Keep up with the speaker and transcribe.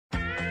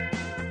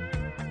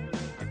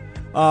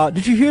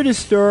Did you hear this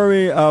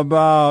story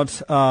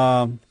about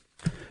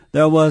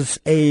there was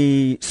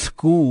a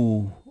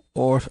school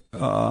or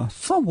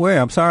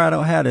somewhere? I'm sorry I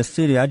don't have the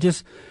city. I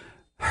just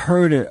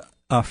heard it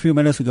a few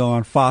minutes ago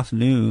on Fox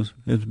News.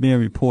 It's being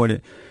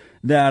reported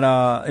that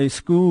a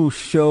school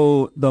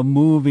showed the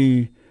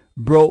movie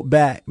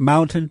Brokeback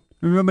Mountain.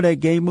 Remember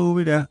that gay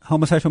movie, the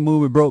homosexual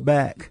movie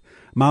Brokeback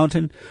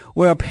Mountain?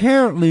 Well,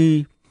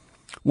 apparently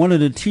one of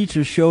the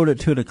teachers showed it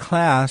to the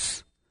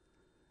class,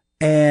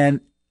 and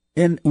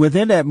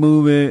within that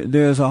movie,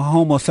 there's a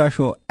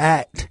homosexual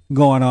act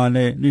going on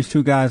there. These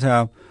two guys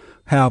have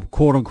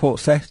quote unquote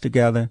sex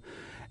together,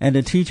 and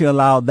the teacher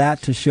allowed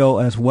that to show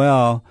as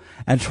well,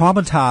 and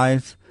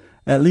traumatized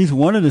at least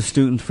one of the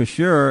students for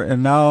sure.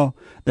 And now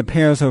the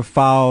parents have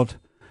filed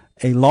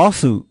a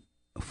lawsuit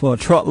for a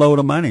truckload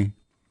of money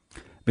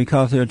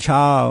because their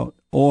child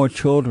or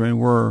children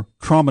were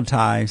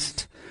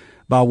traumatized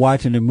by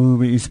watching the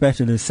movie,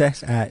 especially the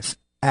sex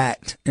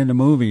act in the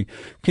movie.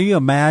 Can you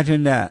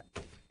imagine that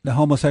the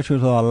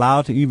homosexuals are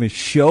allowed to even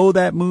show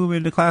that movie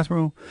in the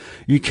classroom?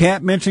 You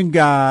can't mention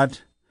God,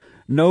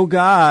 no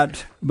God,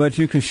 but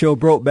you can show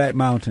Brokeback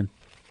Mountain.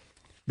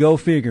 Go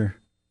figure.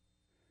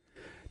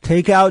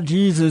 Take out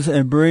Jesus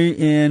and bring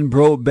in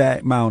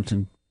Brokeback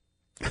Mountain.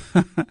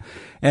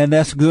 And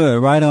that's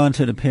good. Right on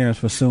to the parents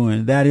for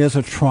suing. That is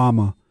a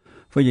trauma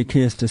for your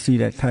kids to see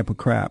that type of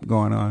crap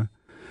going on.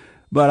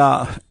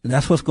 But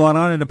that's what's going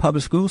on in the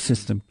public school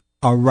system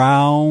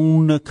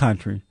around the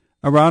country.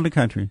 Around the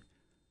country.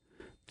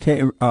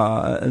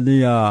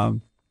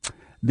 The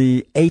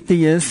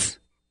atheists,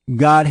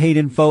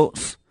 God-hating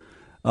folks,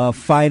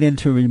 fighting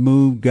to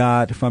remove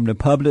God from the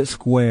public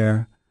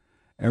square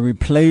and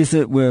replace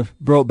it with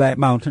Brokeback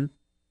Mountain,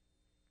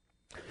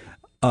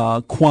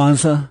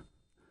 Kwanzaa,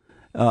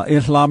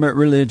 Islamic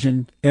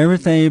religion,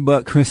 everything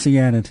but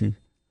Christianity.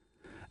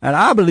 And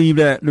I believe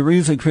that the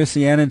reason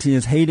Christianity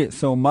is hated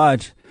so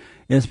much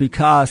is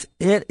because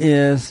it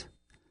is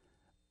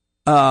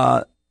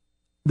the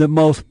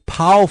most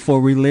powerful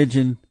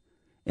religion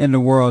in the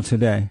world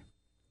today.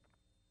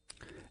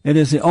 It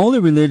is the only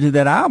religion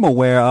that I'm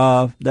aware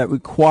of that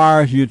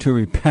requires you to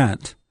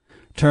repent,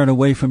 turn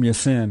away from your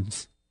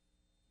sins.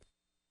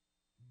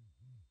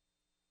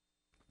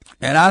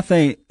 And I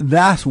think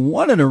that's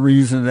one of the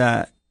reasons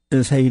that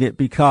is hated,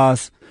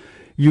 because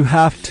you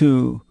have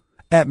to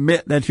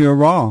admit that you're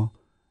wrong.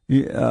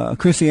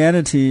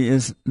 Christianity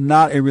is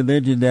not a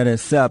religion that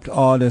accepts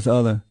all this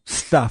other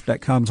stuff that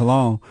comes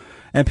along,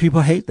 and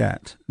people hate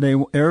that.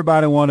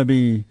 Everybody want to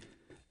be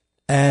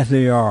as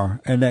they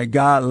are, and that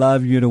God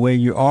loves you the way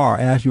you are,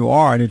 as you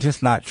are, and it's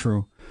just not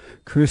true.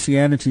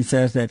 Christianity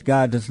says that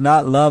God does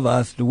not love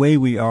us the way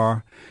we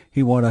are.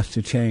 He wants us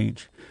to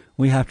change.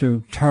 We have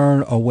to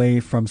turn away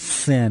from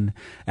sin.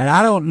 And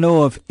I don't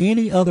know of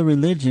any other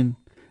religion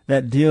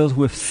that deals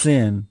with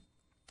sin.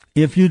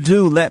 If you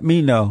do, let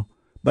me know.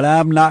 But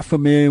I'm not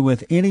familiar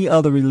with any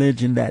other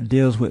religion that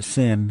deals with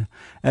sin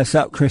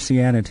except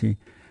Christianity.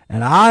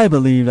 And I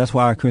believe that's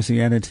why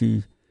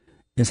Christianity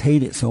is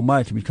hated so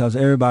much, because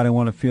everybody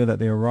want to feel that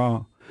they're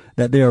wrong,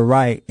 that they're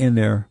right in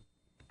their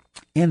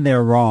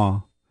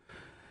wrong.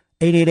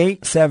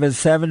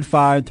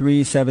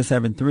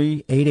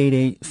 888-775-3773,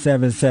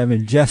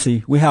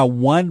 888-77-JESSE. We have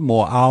one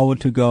more hour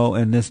to go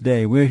in this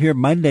day. We're here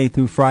Monday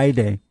through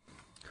Friday,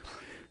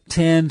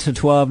 10 to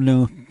 12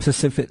 noon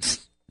Pacific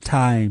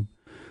time.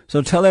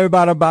 So tell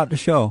everybody about the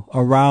show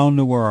around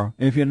the world.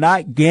 If you're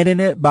not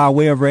getting it by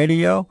way of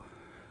radio,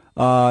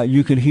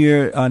 you can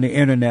hear it on the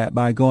internet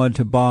by going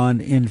to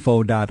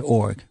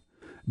bondinfo.org,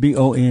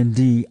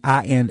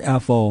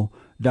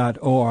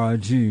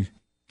 bondinfo.org.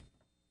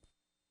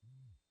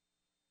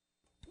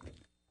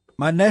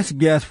 My next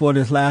guest for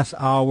this last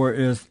hour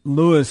is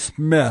Lewis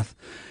Smith.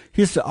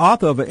 He's the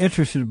author of an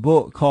interesting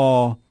book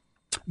called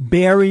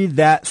Bury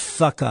That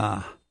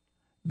Sucka.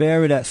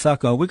 Bury That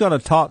Sucka. We're going to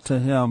talk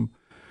to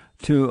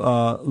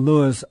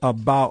Lewis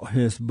about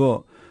his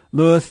book.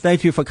 Lewis,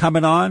 thank you for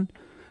coming on.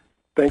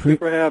 Thank you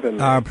for having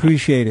me. I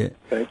appreciate it.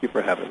 Thank you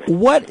for having me.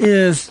 What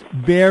is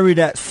Bury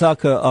That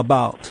Sucka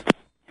about?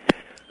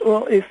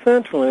 Well,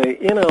 essentially,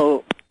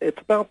 it's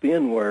about the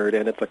N-word,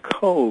 and it's a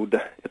code.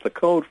 It's a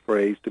code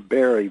phrase to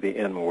bury the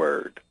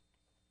N-word.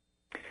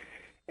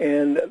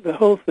 And the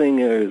whole thing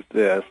is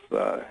this.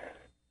 The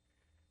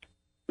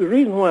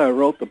reason why I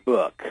wrote the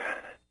book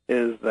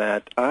is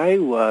that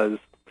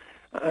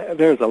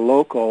there's a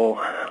local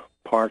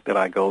park that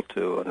I go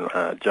to and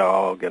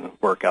jog and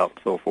work out and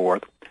so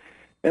forth.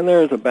 And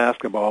there's a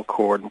basketball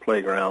court and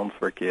playgrounds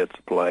for kids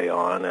to play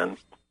on, and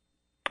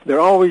they're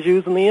always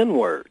using the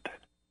N-word.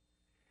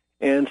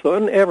 And so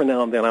every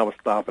now and then I would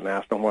stop and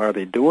ask them, why are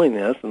they doing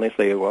this? And they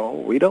say, well,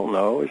 we don't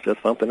know. It's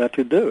just something that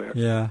you do.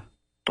 Yeah.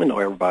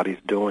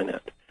 Everybody's doing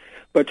it.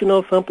 But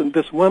something,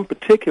 this one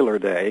particular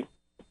day,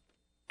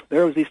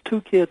 there was these two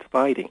kids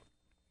fighting.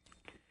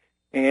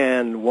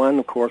 And one,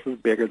 of course, was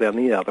bigger than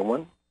the other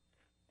one.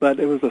 But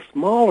it was a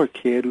smaller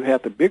kid who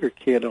had the bigger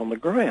kid on the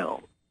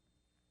ground.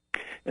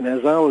 And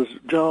as I was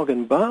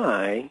jogging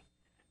by,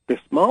 the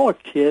smaller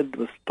kid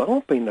was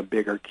stomping the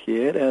bigger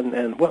kid,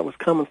 and what was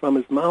coming from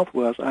his mouth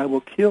was, "I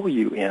will kill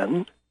you,"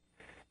 in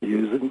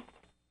using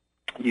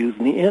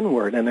the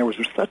N-word. And there was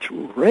such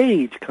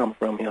rage come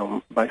from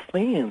him by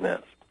saying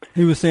this.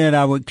 He was saying,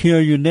 "I would kill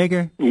you,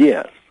 nigger"?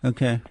 Yes.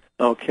 Okay.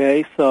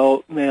 Okay,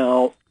 so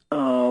now,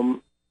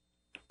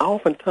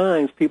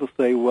 oftentimes people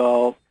say,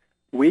 well,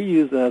 we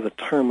use it as a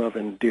term of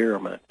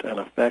endearment and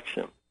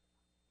affection.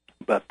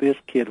 But this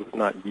kid was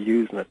not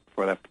using it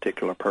for that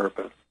particular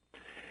purpose.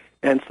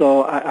 And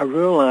so I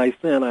realized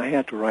then I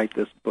had to write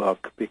this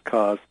book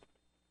because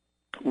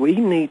we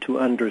need to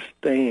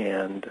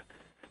understand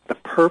the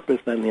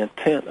purpose and the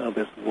intent of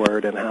this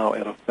word and how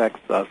it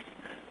affects us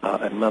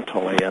and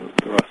mentally and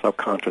through our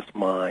subconscious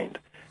mind.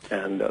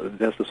 And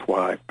this is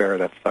why Bury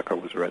That Sucker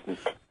was written.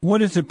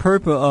 What is the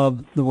purpose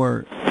of the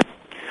word?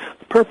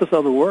 The purpose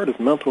of the word is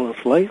mental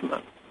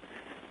enslavement.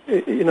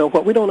 You know,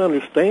 what we don't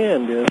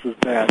understand is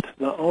that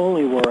not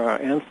only were our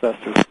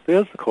ancestors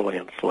physically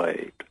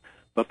enslaved,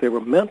 but they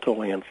were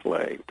mentally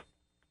enslaved.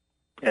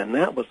 And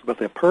that was with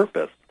their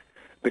purpose.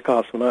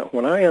 Because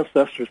when our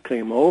ancestors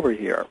came over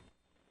here,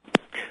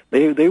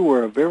 they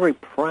were a very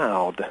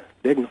proud,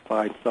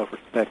 dignified,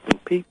 self-respecting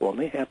people, and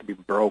they had to be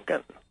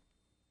broken.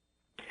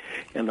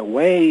 And the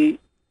way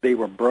they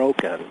were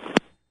broken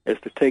is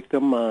to take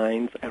their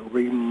minds and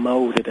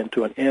remold it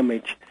into an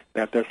image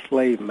that their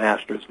slave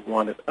masters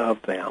wanted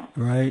of them.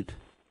 Right.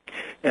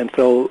 And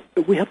so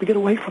we have to get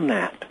away from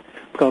that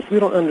because we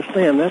don't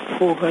understand that's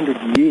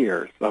 400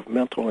 years of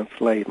mental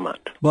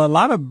enslavement. Well, a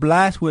lot of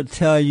blacks would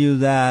tell you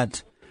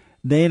that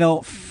they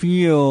don't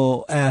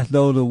feel as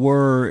though the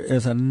word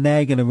is a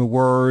negative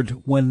word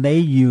when they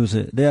use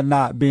it. They're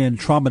not being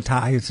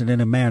traumatized in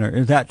any manner.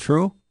 Is that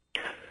true?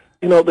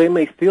 You know, they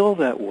may feel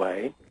that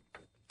way,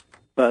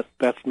 but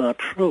that's not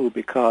true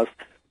because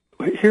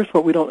here's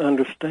what we don't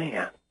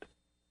understand.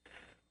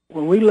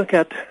 When we look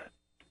at,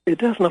 it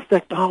doesn't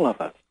affect all of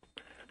us.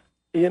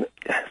 You know,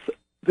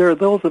 there are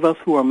those of us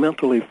who are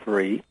mentally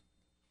free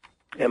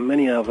and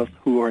many of us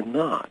who are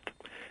not.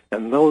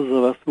 And those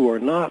of us who are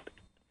not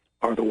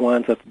are the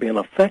ones that's being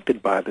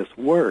affected by this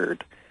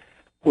word.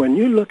 When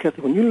you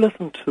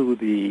listen to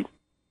the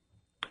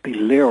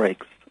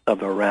lyrics of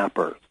the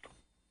rappers,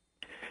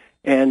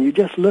 and you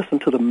just listen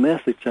to the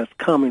message that's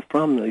coming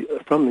from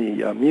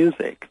the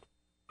music,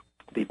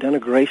 the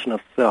denigration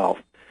of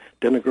self,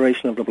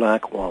 denigration of the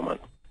black woman,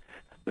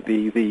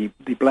 the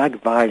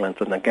black violence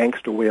and the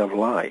gangster way of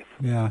life.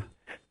 Yeah.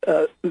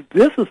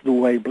 This is the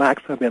way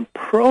blacks have been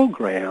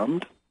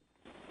programmed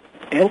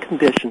and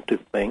conditioned to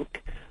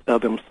think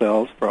of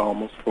themselves for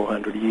almost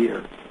 400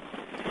 years.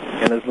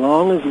 And as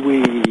long as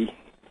we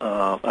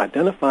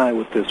identify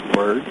with this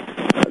word,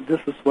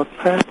 this is what's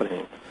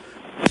happening.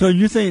 So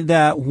you think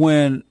that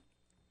when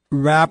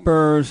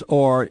rappers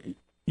or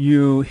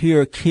you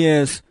hear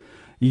kids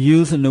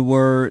using the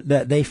word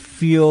that they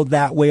feel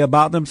that way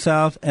about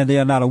themselves and they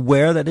are not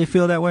aware that they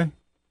feel that way?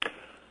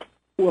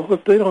 Well,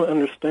 what they don't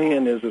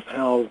understand is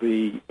how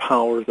the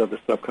powers of the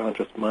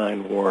subconscious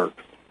mind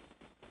works.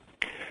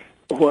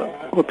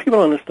 What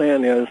people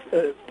understand is,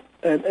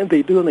 and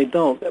they do and they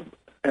don't,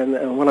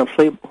 and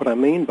what I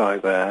mean by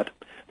that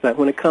is that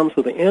when it comes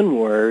to the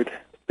N-word,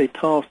 they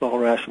toss all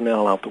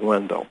rationale out the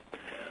window.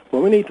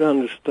 What we need to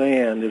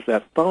understand is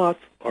that thoughts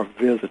are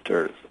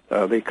visitors.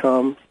 They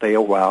come, stay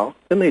a while,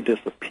 then they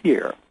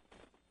disappear,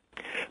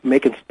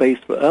 making space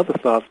for other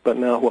thoughts. But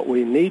now what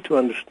we need to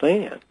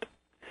understand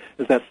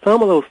is that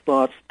some of those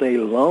thoughts stay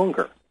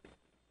longer,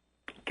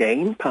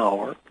 gain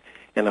power,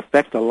 and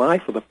affect the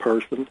life of the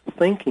person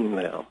thinking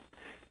them.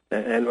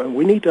 And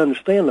we need to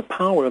understand the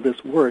power of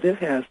this word. It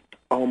has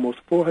almost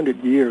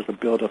 400 years of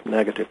built-up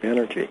negative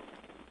energy.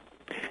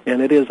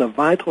 And it is of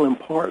vital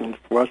importance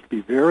for us to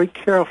be very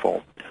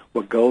careful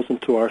what goes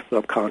into our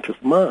subconscious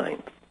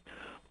minds.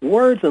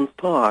 Words and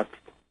thoughts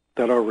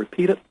that are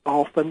repeated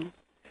often,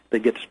 they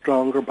get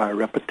stronger by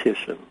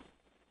repetition,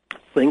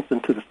 sinks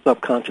into the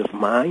subconscious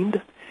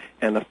mind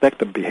and affect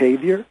the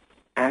behavior,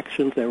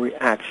 actions, and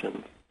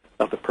reactions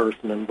of the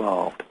person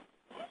involved.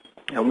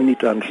 And we need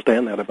to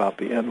understand that about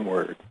the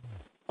N-word.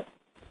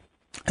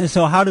 And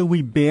so how do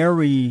we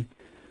bury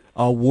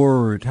a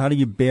word? How do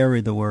you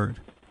bury the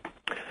word?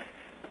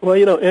 Well,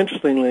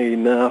 interestingly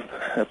enough,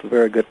 that's a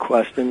very good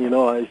question.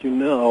 As you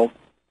know,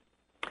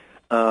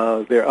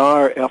 there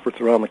are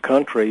efforts around the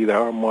country. There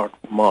are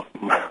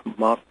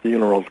mock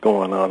funerals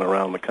going on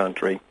around the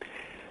country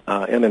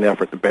in an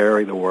effort to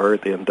bury the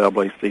word. The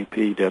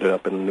NAACP did it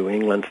up in New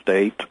England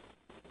State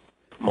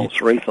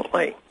most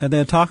recently. And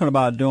they're talking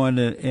about doing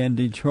it in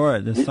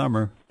Detroit this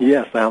summer.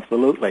 Yes,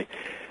 absolutely.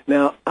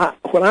 Now,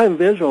 what I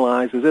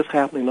visualize is this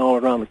happening all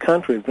around the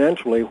country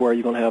eventually where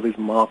you're going to have these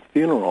mock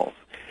funerals.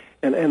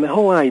 And the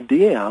whole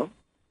idea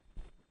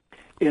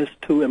is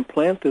to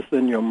implant this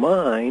in your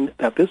mind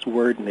that this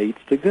word needs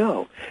to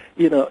go.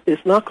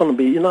 It's not going to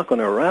be, you're not going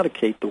to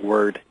eradicate the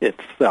word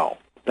itself.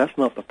 That's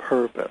not the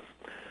purpose.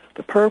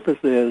 The purpose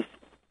is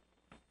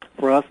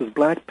for us as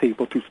black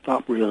people to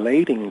stop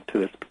relating to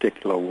this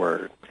particular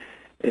word.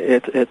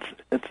 It's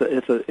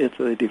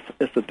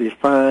a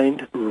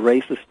defined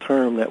racist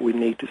term that we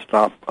need to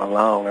stop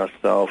allowing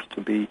ourselves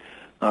to be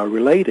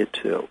related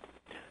to.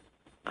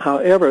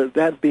 However,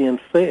 that being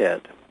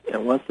said,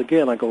 and once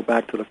again I go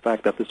back to the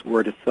fact that this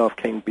word itself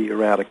can't be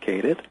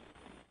eradicated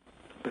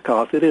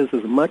because it is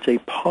as much a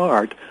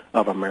part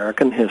of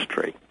American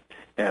history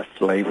as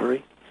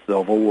slavery,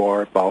 Civil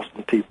War,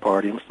 Boston Tea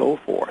Party, and so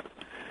forth.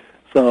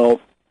 So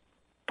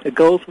it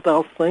goes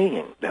without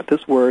saying that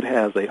this word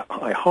has a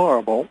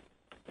horrible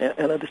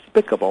and a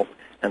despicable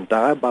and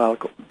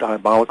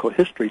diabolical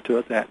history to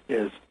it that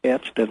is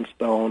etched in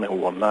stone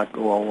and will not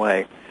go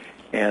away.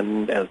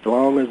 And as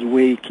long as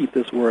we keep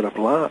this word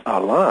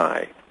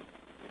alive,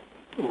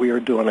 we are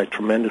doing a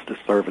tremendous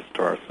disservice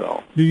to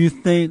ourselves. Do you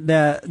think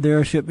that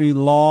there should be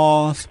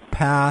laws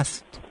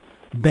passed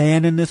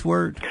banning this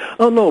word?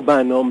 Oh, no,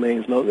 by no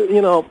means. No,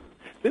 you know,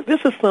 this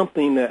is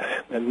something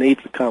that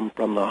needs to come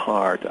from the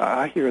heart.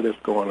 I hear this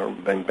going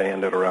and being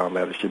bandied around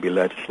that it should be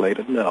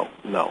legislated. No.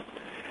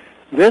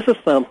 This is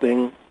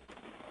something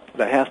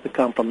that has to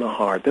come from the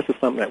heart. This is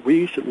something that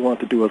we should want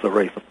to do as a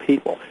race of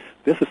people.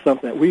 This is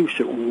something that we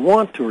should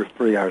want to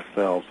free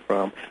ourselves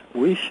from.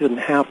 We shouldn't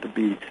have to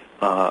be,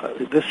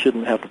 this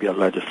shouldn't have to be a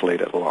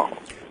legislated law.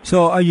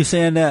 So are you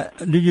saying that,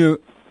 do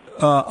you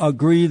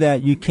agree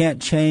that you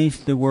can't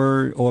change the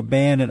word or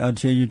ban it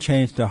until you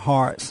change the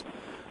hearts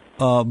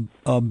of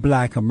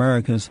black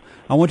Americans?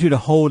 I want you to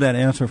hold that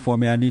answer for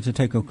me. I need to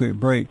take a quick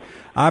break.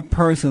 I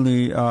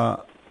personally,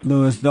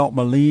 Lewis, don't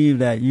believe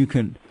that you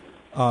can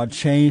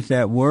change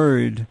that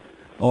word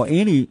or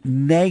any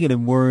negative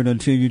word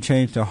until you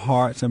change the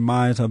hearts and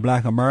minds of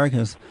black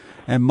Americans.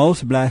 And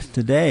most blacks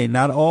today,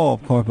 not all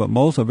of course, but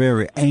most are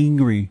very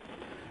angry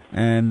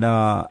and they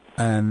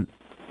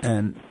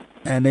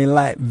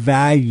lack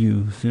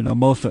values. You know,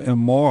 most are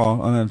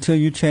immoral. And until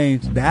you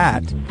change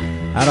that,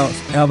 I don't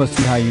ever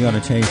see how you're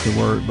going to change the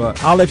word.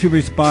 But I'll let you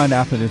respond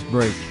after this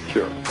break.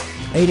 Sure.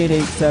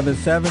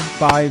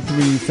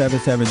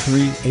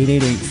 888-77-53773,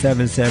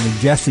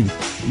 888-77-JESSE.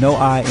 No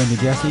I in the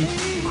Jesse.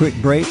 Quick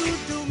break.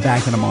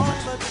 Back in a moment.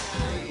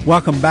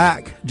 Welcome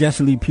back.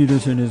 Jesse Lee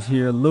Peterson is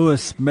here.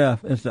 Lewis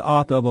Smith is the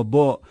author of a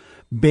book,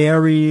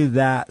 Bury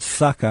That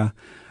Sucka,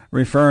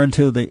 referring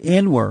to the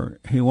N-word.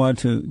 He wanted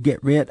to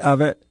get rid of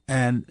it,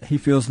 and he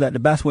feels that the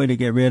best way to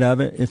get rid of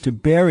it is to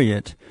bury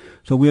it.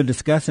 So we're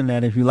discussing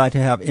that. If you'd like to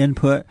have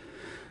input,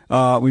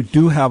 we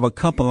do have a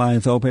couple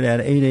lines open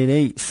at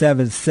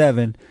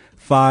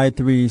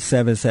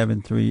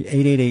 888-77-53773,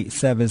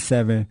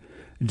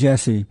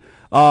 888-77-JESSE.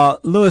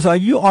 Lewis, are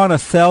you on a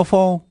cell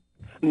phone?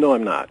 No,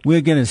 I'm not.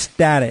 We're getting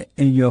static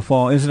in your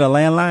phone. Is it a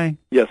landline?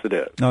 Yes, it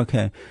is.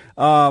 Okay.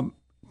 Can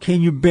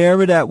you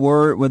bury that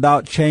word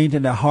without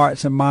changing the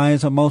hearts and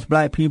minds of most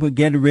black people,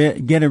 getting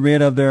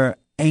rid of their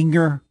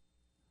anger?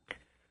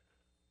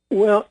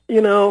 Well,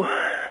 you know,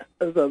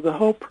 the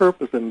whole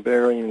purpose in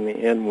burying the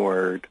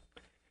N-word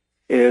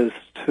is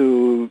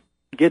to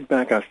get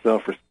back our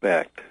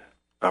self-respect,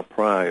 our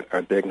pride,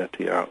 our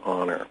dignity, our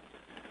honor.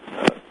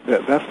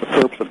 That's the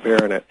purpose of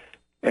burying it.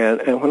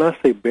 And when I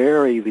say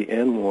bury the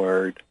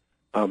N-word,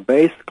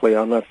 basically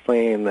I'm not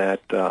saying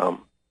that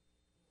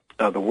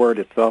the word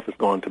itself is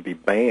going to be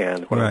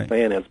banned. What I'm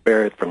saying is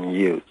bury it from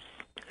use.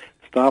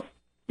 Stop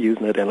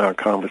using it in our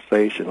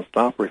conversation.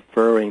 Stop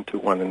referring to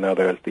one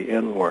another as the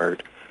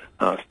N-word.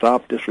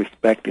 Stop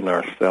disrespecting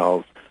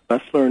ourselves.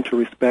 Let's learn to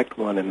respect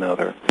one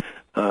another.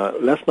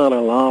 Let's not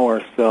allow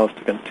ourselves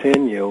to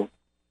continue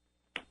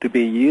to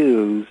be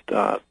used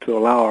to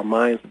allow our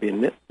minds to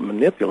be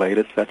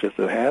manipulated, such as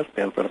it has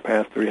been for the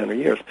past 300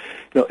 years.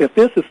 You know, if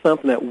this is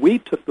something that we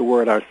took the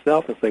word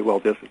ourselves and say, well,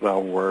 this is our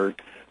word,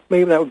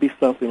 maybe that would be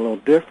something a little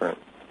different.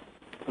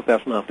 But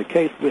that's not the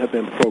case. We have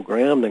been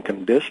programmed and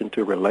conditioned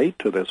to relate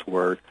to this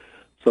word,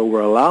 so we're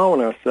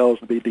allowing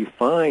ourselves to be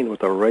defined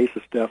with a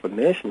racist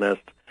definition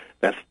that's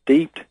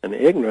steeped in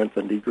ignorance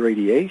and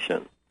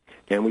degradation,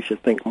 and we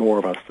should think more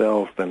of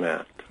ourselves than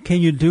that.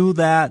 Can you do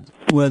that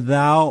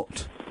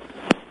without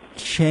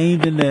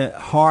changing the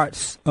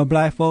hearts of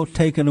black folks,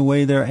 taking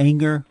away their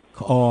anger,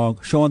 or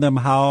showing them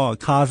how, or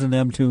causing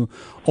them to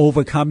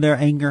overcome their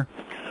anger?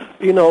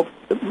 You know,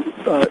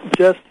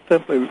 just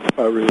simply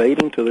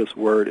relating to this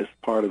word is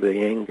part of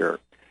the anger.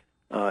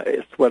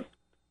 It's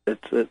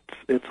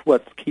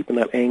what's keeping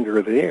that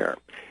anger there,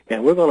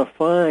 and we're going to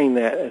find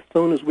that as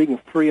soon as we can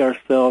free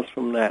ourselves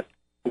from that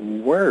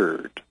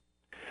word,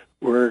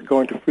 we're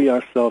going to free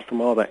ourselves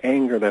from all the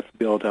anger that's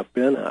built up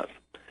in us.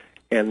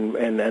 And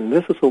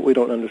this is what we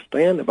don't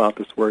understand about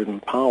this word and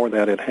the power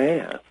that it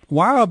has.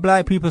 Why are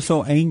black people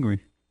so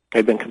angry?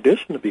 They've been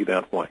conditioned to be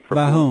that way.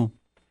 By whom?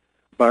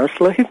 By our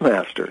slave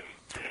masters.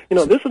 You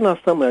know, this is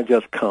not something that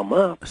just come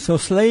up. So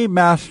slave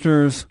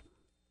masters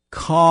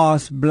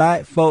cause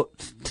black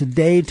folks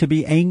today to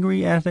be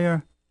angry as they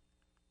are?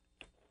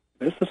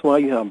 This is why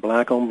you have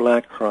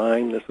black-on-black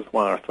crime. This is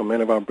why so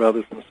many of our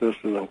brothers and sisters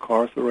are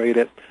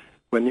incarcerated.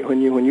 When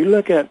you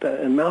look at,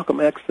 and Malcolm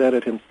X said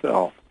it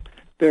himself,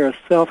 there is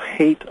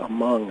self-hate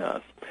among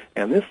us,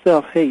 and this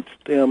self-hate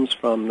stems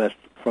from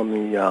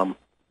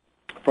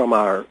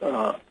our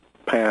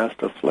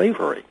past of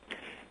slavery.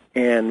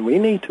 And we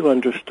need to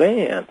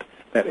understand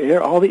that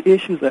all the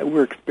issues that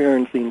we're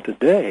experiencing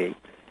today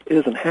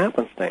isn't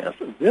happenstance.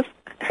 This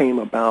came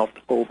about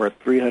over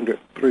 300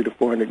 to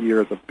 400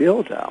 years of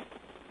build-up.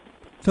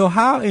 So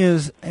how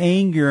is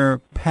anger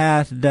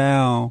passed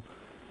down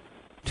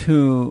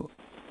to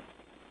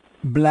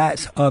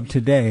blacks of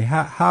today?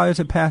 How is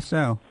it passed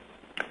down?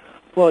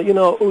 Well,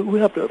 we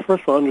have to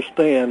first of all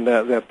understand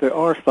that there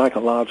are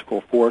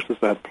psychological forces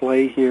at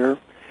play here.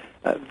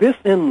 This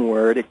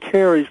N-word, it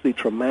carries the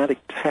traumatic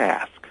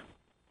task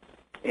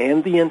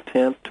and the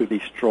intent to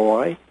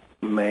destroy,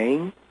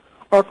 maim,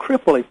 or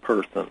cripple a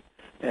person,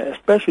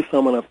 especially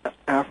someone of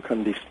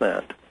African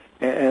descent.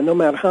 And no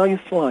matter how you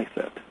slice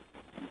it,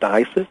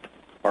 dice it,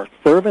 or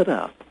serve it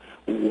up,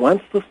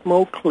 once the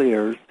smoke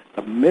clears,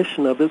 the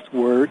mission of this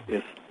word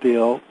is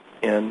still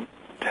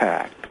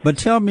intact. But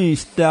tell me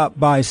step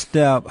by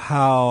step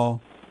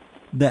how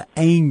the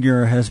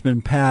anger has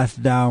been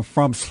passed down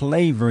from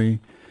slavery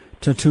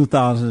to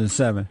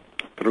 2007.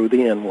 Through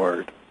the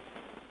N-word.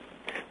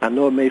 I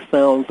know it may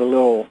sound a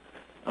little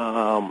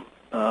hard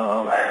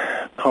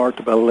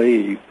to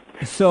believe.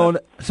 So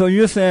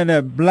you're saying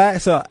that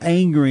blacks are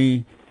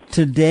angry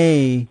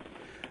today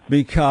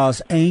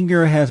because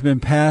anger has been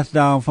passed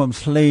down from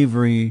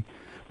slavery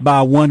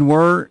by one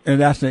word,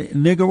 and that's the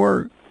nigger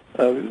word?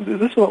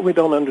 This is what we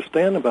don't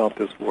understand about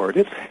this word.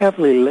 It's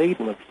heavily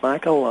laden with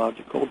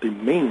psychological,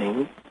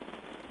 demeaning,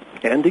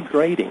 and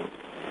degrading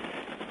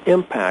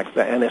impacts,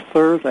 and it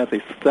serves as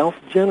a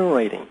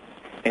self-generating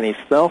and a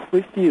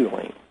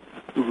self-refueling,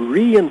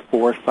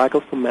 reinforced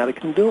psychosomatic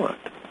conduit.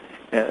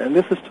 And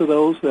this is to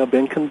those who have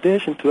been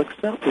conditioned to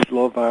accept this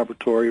low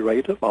vibratory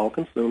rate of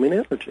all-consuming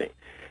energy.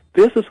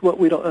 This is what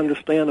we don't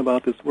understand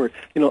about this word.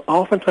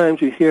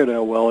 Oftentimes you hear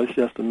that, well, it's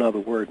just another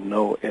word.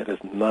 No, it is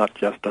not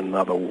just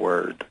another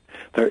word.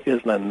 There is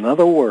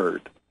another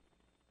word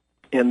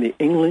in the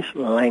English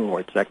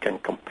language that can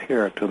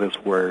compare to this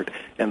word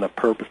and the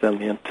purpose and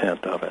the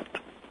intent of it.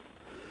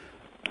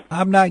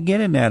 I'm not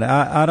getting that.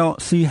 I don't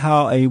see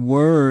how a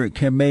word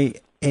can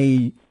make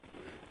a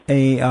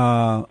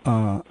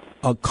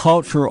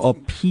culture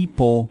of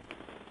people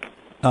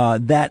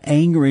that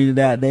angry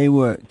that they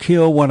would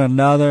kill one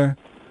another,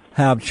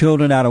 have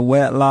children out of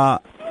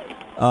wedlock,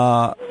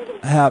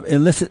 have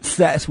illicit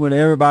sex with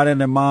everybody and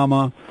their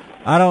mama.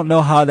 I don't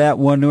know how that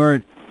one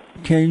word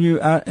can you.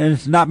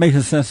 It's not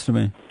making sense to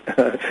me.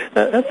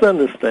 That's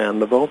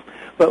understandable.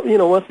 But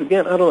once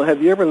again, I don't know.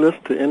 Have you ever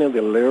listened to any of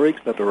the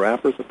lyrics that the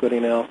rappers are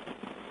putting out?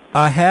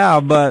 I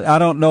have, but I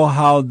don't know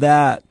how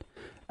that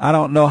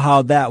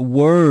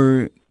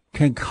word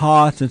can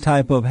cause the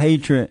type of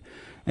hatred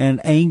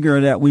and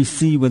anger that we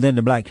see within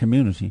the black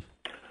community.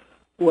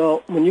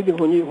 Well, when you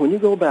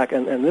go back,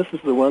 and this is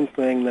the one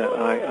thing that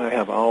I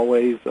have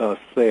always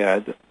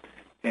said,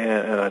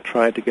 and I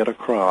tried to get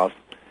across,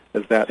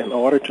 is that in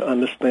order to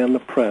understand the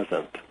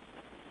present,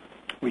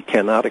 we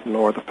cannot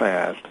ignore the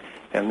past.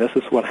 And this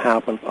is what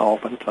happens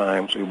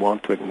oftentimes. We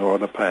want to ignore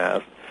the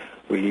past.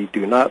 We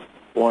do not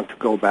want to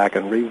go back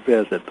and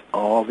revisit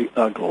all the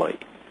ugly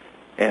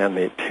and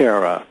the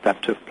terror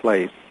that took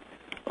place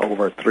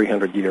over a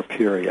 300-year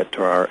period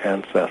to our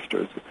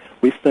ancestors.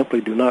 We simply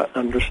do not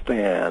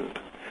understand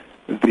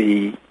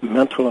the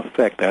mental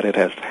effect that it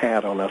has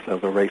had on us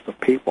as a race of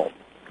people.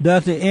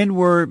 Does the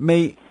N-word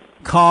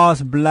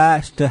cause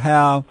blacks to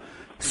have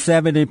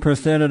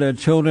 70% of their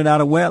children out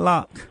of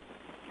wedlock?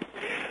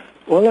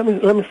 Well,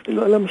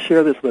 let me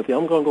share this with you.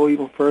 I'm going to go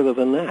even further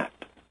than that.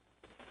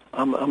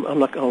 I'm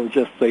not going to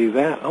just say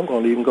that. I'm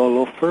going to even go a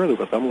little further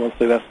with it. I'm going to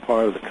say that's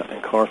part of the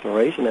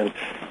incarceration. And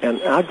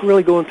I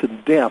really go into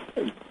depth,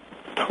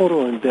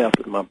 total in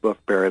depth in my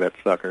book, Bury That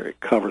Sucker. It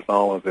covers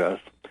all of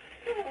this.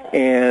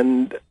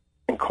 And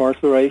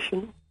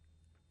incarceration,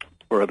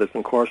 whether it's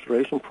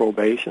incarceration,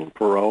 probation,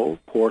 parole,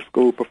 poor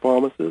school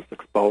performances,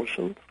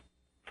 expulsions,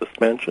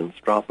 suspensions,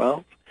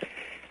 dropouts,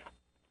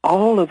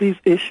 all of these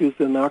issues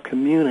in our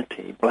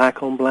community,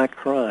 black-on-black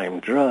crime,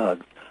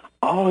 drugs,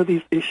 all of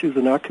these issues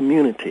in our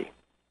community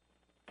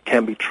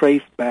can be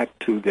traced back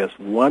to this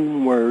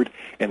one word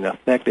and the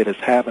effect it is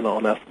having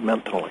on us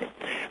mentally.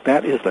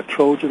 That is the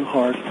Trojan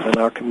horse in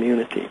our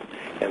community.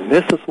 And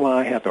this is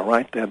why I had to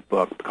write that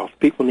book, because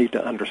people need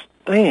to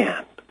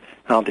understand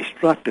how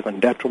destructive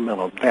and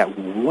detrimental that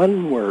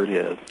one word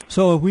is.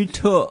 So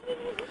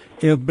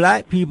if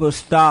black people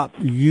stopped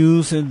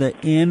using the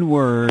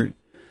N-word,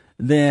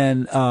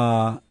 then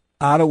out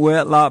of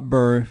wedlock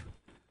birth,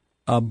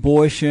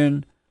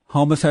 abortion,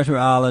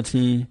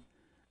 homosexuality,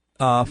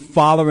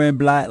 following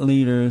black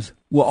leaders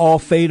will all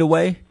fade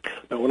away?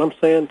 Now, what I'm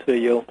saying to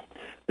you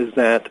is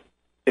that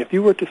if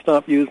you were to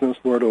stop using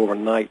this word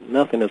overnight,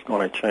 nothing is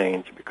going to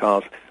change,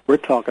 because we're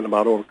talking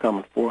about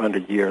overcoming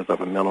 400 years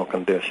of a mental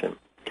condition.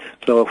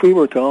 So if we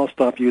were to all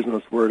stop using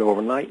this word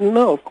overnight,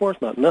 no, of course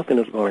not. Nothing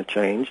is going to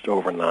change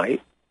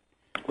overnight.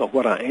 But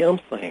what I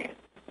am saying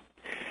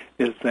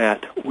is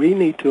that we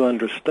need to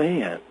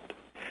understand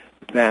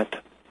that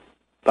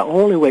the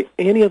only way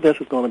any of this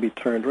is going to be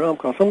turned around,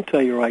 because I'm going to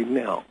tell you right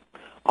now,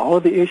 all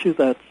of the issues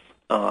that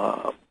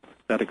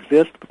that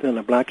exist within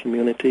the black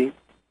community,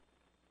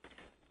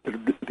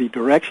 the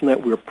direction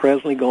that we're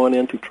presently going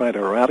in to try to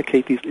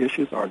eradicate these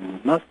issues are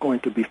not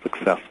going to be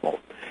successful.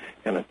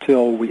 And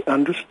until we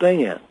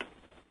understand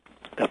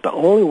that the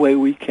only way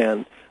we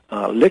can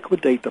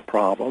liquidate the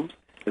problems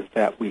is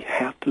that we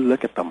have to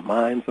look at the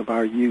minds of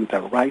our youth.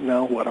 And right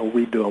now, what are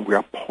we doing? We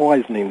are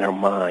poisoning their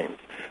minds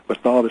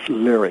with all this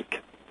lyric,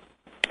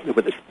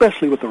 but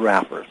especially with the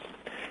rappers.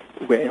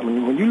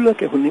 When you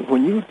look at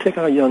when you take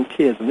our young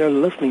kids and they're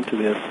listening to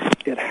this,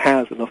 it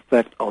has an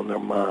effect on their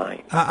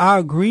mind. I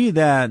agree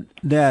that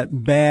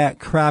bad,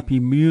 crappy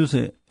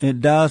music,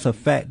 it does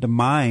affect the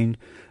mind.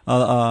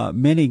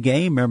 Many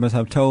gang members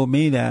have told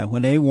me that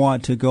when they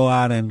want to go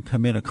out and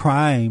commit a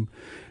crime,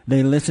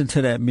 they listen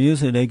to that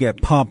music, they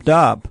get pumped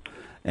up,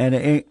 and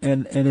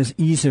it's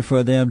easy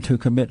for them to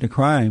commit the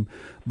crime.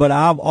 But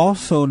I've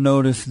also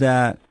noticed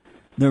that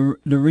the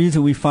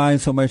reason we find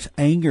so much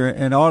anger,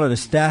 and all of the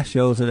stats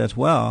shows it as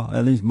well,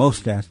 at least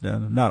most stats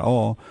do, not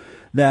all,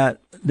 that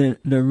the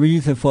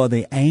reason for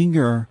the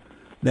anger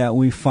that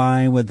we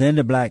find within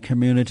the black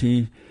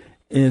community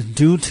is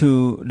due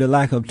to the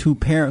lack of two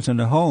parents in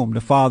the home. The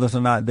fathers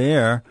are not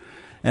there,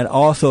 and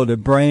also the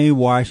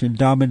brainwashing,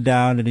 dumbing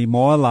down, and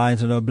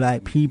demoralizing of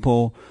black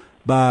people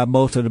by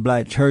most of the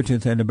black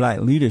churches and the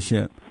black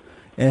leadership.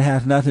 It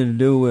has nothing to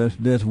do with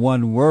this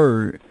one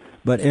word,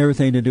 but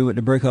everything to do with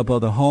the breakup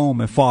of the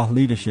home and false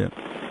leadership.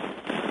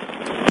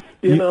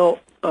 You know,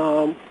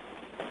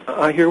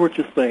 I hear what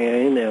you're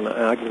saying, and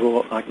I can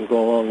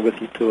go along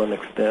with you to an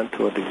extent,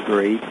 to a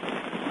degree.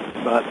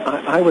 But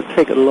I would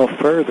take it a little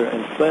further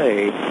and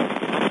say,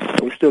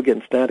 are we still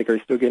getting static? Are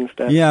you still getting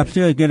static? Yeah, I'm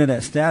still getting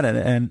that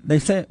static. And they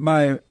said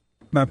my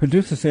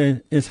producer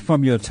said it's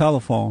from your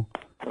telephone.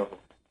 Oh.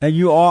 And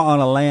you are on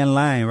a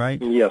landline, right?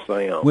 Yes,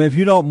 I am. Well, if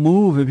you don't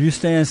move, if you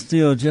stand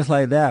still just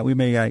like that, we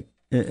may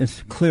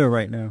it's clear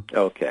right now.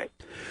 Okay.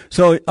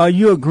 So are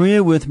you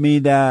agreeing with me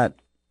that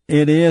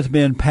it is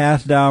being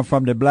passed down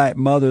from the black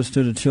mothers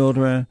to the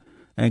children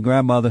and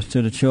grandmothers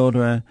to the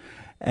children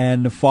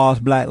and the false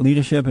black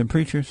leadership and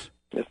preachers?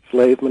 It's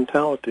slave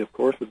mentality, of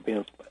course, is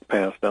being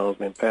passed down. It's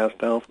being passed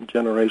down from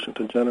generation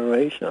to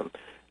generation.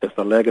 It's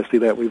the legacy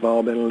that we've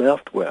all been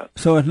left with.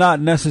 So it's not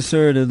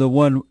necessarily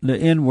the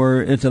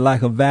N-word, it's a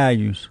lack of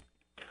values.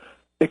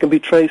 It can be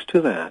traced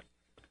to that.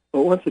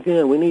 But once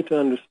again, we need to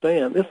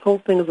understand this whole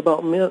thing is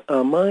about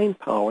mind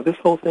power. This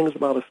whole thing is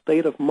about a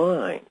state of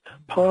mind.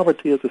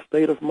 Poverty is a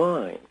state of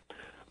mind.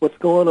 What's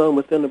going on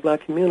within the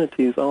black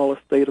community is all a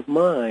state of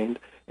mind,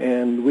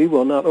 and we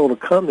will not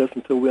overcome this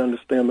until we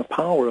understand the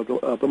power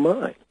of the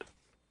mind.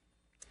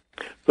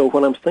 So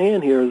what I'm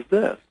saying here is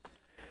this.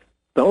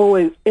 The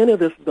only way any of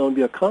this is going to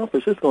be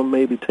accomplished, it's going to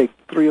maybe take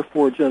 3 or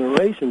 4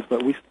 generations,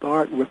 but we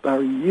start with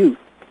our youth.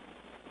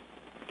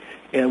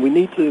 And we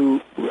need to,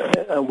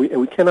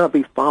 we cannot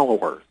be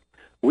followers.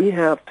 We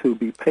have to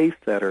be pace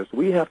setters.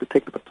 We have to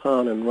take the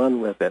baton and run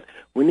with it.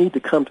 We need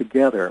to come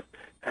together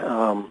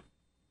and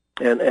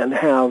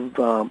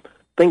have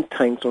think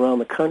tanks around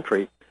the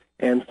country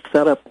and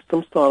set up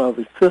some sort of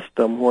a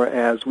system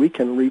whereas we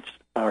can reach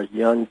our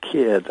young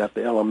kids at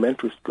the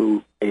elementary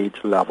school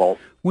age level.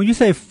 When you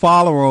say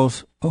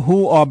followers,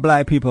 who are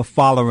black people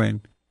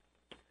following?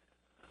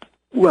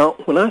 Well,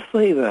 when I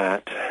say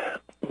that,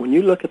 when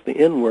you look at the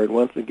N-word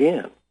once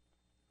again,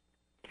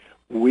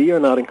 we are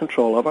not in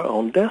control of our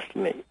own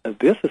destiny.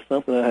 This is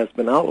something that has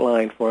been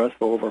outlined for us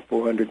for over a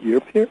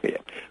 400-year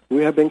period.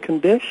 We have been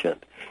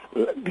conditioned.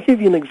 To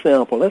give you an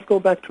example, let's go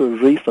back to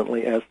as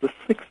recently as the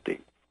 60s.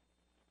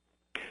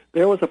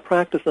 There was a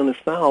practice in the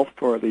South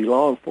for the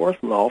law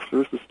enforcement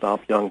officers to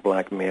stop young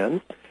black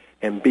men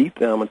and beat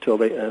them until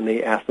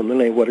they asked them the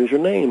name, what is your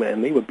name?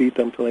 And they would beat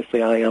them until they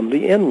say, I am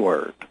the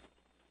N-word.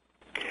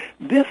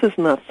 This is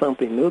not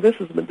something new. This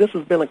has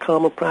been a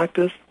common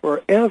practice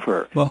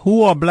forever. Well,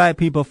 who are black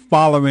people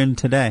following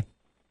today?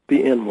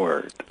 The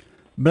N-word.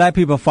 Black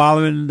people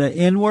following the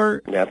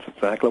N-word? That's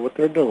exactly what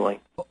they're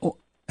doing.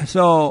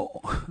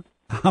 So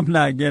I'm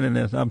not getting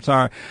this. I'm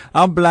sorry.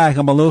 I'm black.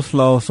 I'm a little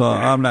slow, so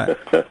I'm not.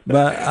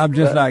 But I'm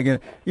just not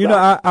getting. You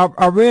know,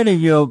 I read in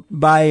your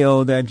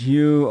bio that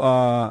you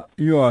are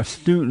a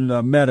student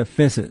of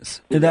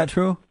metaphysics. Is that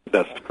true?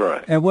 That's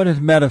correct. And what is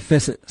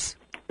metaphysics?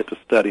 It's a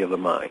study of the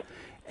mind.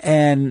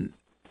 And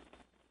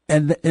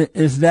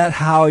is that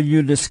how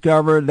you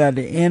discovered that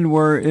the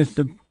N-word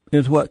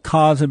is what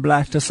causing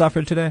blacks to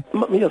suffer today?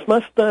 Yes,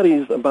 my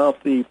studies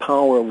about the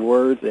power of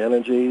words,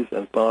 energies,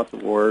 and thoughts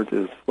of words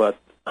is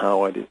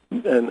how I do.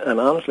 And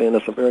honestly, and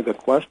it's a very good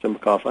question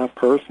because I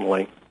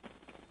personally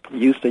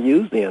used to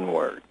use the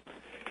N-word.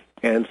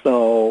 And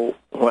so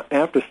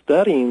after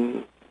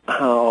studying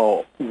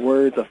how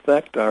words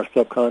affect our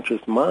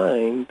subconscious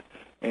mind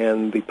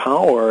and the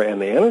power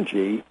and the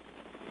energy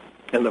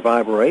and the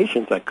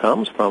vibrations that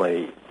comes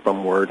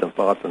from words and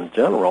thoughts in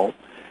general,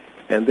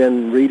 and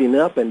then reading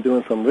up and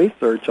doing some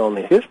research on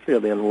the history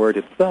of the N-word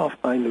itself,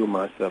 I knew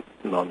myself,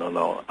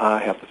 no, I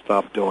have to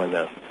stop doing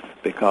this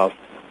because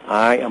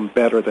I am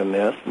better than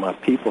this, my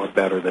people are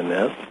better than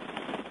this,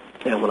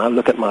 And when I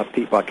look at my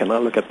people, I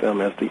cannot look at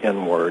them as the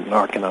N-word,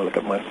 nor can I look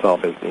at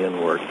myself as the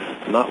N-word.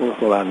 Not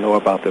with what I know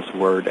about this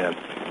word and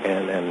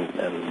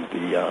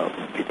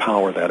the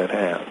power that it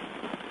has.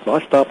 So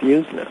I stopped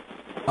using it.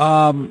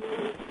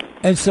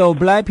 And so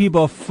black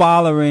people are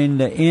following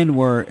the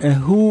N-word, and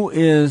who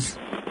is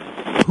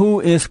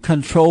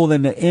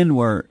controlling the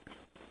N-word?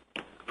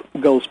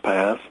 Goes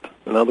past.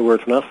 In other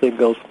words, when I say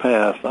goes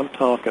past, I'm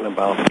talking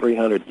about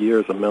 300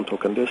 years of mental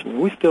conditioning.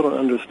 We still don't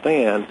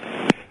understand.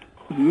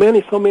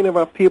 So many of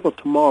our people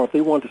tomorrow, if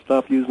they want to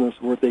stop using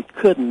this word, they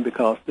couldn't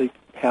because they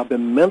have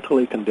been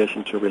mentally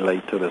conditioned to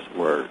relate to this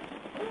word.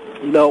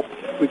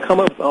 We come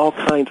up with all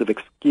kinds of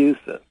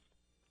excuses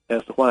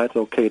as to why it's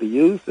okay to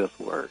use this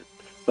word.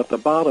 But the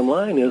bottom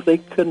line is they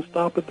couldn't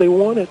stop if they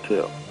wanted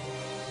to.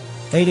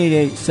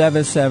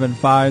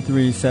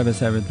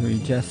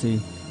 888-775-3773. Jesse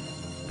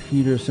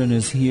Peterson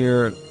is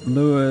here.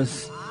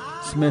 Lewis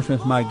Smith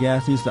is my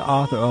guest. He's the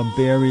author of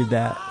Bury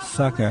That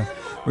Sucker,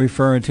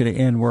 referring to the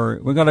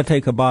N-word. We're going to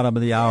take a bottom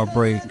of the hour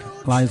break.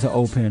 Lines are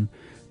open.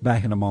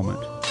 Back in a moment.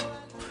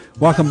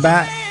 Welcome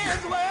back.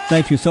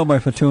 Thank you so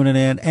much for tuning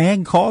in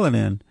and calling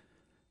in.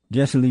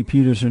 Jesse Lee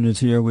Peterson is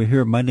here. We're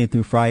here Monday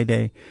through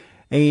Friday,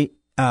 10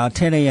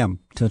 a.m.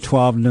 to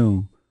 12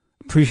 noon.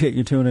 Appreciate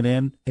you tuning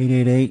in.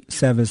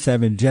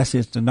 888-77-JESSE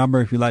is the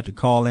number if you'd like to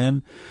call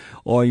in.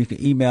 Or you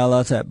can email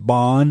us at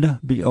bond,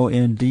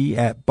 B-O-N-D,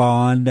 at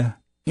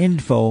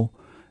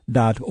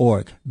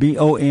bondinfo.org.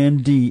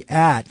 B-O-N-D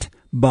at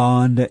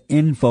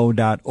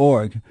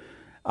bondinfo.org.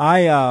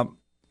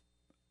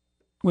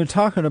 We're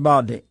talking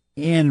about the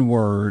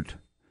N-word,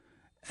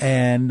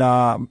 and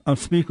I'm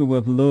speaking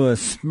with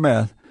Lewis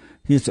Smith.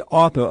 He's the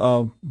author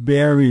of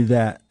Bury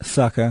That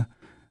Sucker,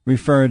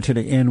 referring to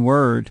the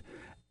N-word.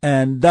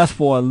 And thus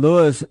far,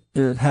 Lewis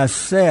has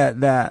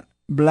said that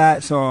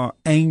blacks are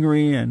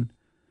angry and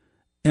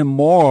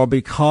immoral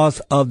because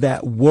of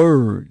that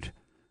word.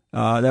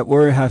 That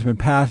word has been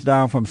passed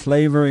down from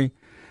slavery,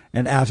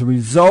 and as a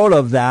result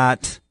of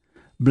that,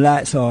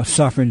 blacks are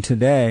suffering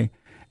today.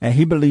 And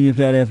he believes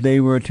that if they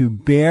were to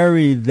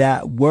bury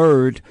that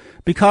word,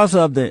 because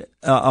of the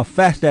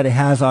effect that it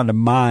has on the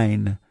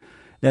mind,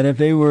 that if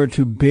they were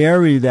to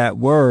bury that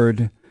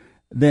word,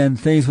 then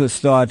things would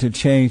start to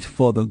change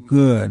for the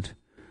good.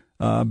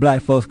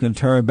 Black folks can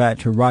turn back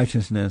to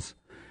righteousness.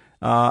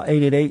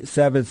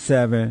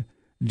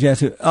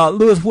 888-77-JESSE.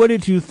 Lewis, what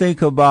did you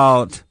think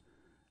about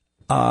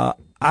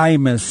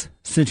Imus'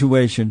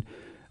 situation?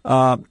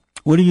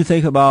 What do you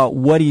think about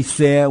what he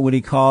said when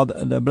he called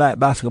the black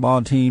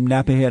basketball team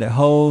nappy-headed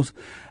hoes?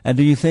 And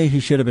do you think he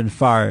should have been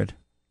fired?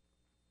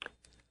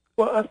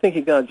 Well, I think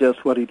he got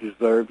just what he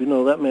deserved.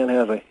 That man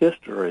has a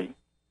history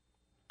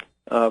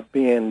of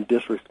being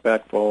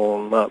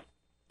disrespectful, not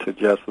to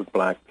just with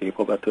black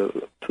people, but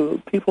to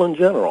people in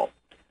general.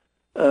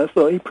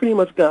 So he pretty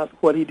much got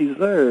what he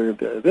deserved.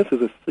 This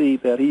is a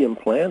seed that he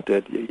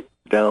implanted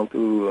down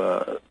through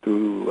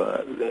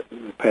the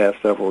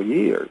past several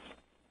years.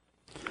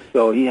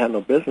 So he had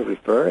no business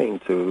referring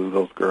to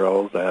those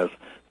girls as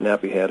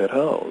nappy-headed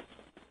hoes.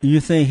 Do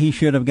you think he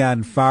should have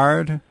gotten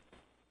fired?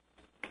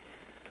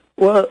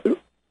 Well,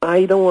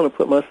 I don't want to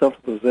put myself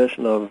in a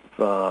position of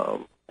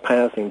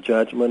passing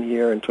judgment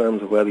here in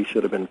terms of whether he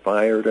should have been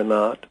fired or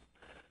not.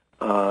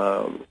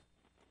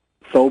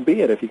 So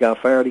be it. If he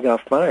got fired, he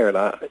got fired.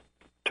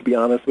 To be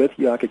honest with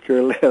you, I could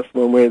care less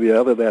one way or the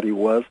other that he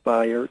was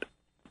fired.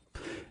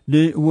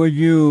 Were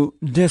you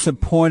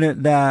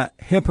disappointed that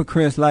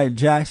hypocrites like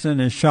Jackson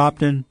and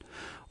Sharpton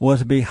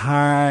was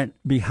behind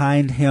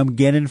him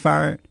getting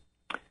fired?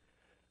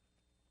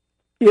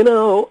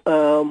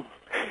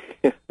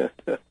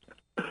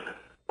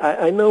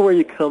 I know where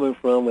you're coming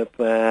from with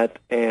that,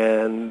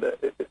 and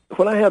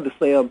what I have to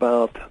say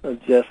about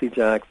Jesse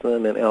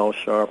Jackson and Al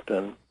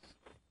Sharpton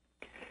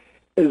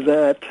is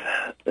that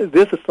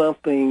this is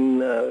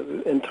something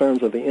in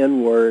terms of the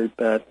N-word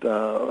that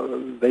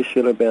they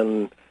should have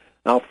been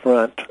out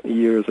front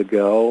years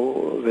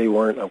ago. They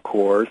weren't, of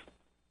course.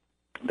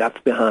 That's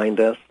behind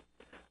us.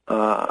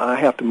 I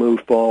have to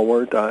move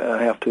forward.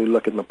 I have to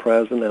look in the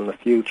present and the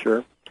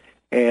future.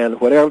 And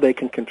whatever they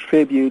can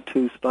contribute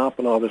to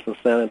stopping all this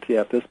insanity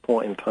at this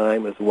point in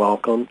time is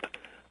welcomed.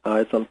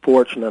 It's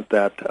unfortunate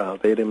that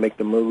they didn't make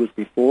the moves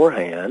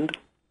beforehand.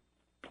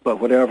 But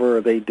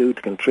whatever they do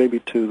to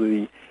contribute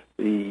to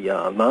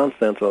the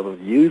nonsense of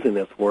using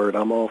this word,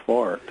 I'm all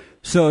for it.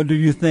 So do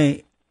you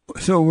think...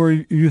 So were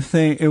you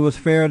think it was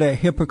fair that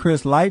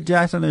hypocrites like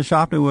Jackson and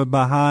Sharpton were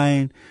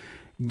behind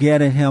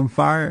getting him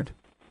fired?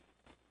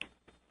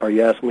 Are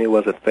you asking me,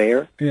 was it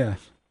fair? Yes.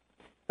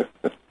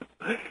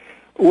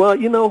 Well,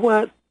 you know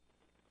what?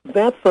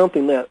 That's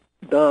something that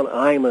Don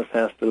Imus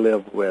has to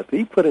live with.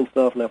 He put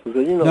himself in that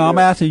position. No, I'm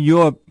asking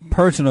your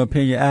personal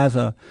opinion as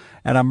an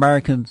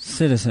American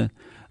citizen,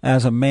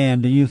 as a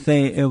man. Do you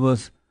think it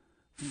was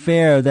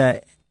fair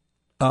that,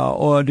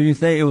 or do you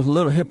think it was a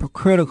little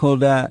hypocritical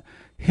that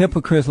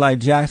hypocrites like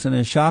Jackson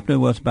and Sharpton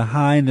was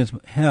behind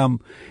him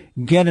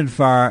getting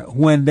fired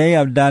when they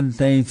have done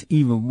things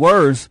even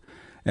worse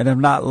and have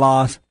not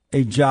lost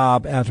a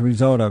job as a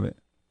result of it?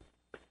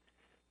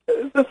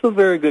 That's a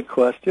very good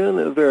question,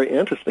 a very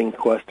interesting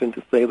question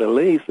to say the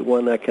least,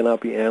 one that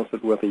cannot be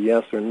answered with a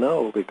yes or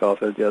no because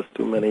there are just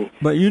too many.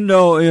 But you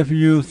know, if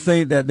you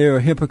think that they're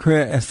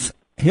hypocrites,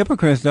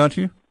 don't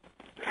you?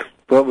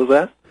 What was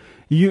that?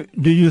 Do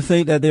you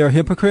think that they're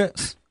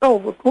hypocrites? Oh,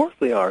 of course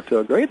they are, to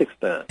a great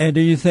extent. And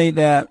do you think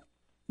that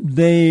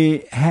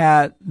they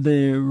had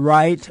the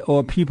right,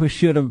 or people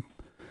should have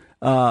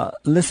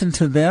listened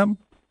to them?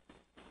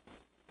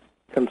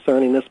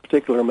 Concerning this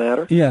particular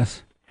matter?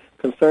 Yes.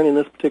 Concerning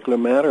this particular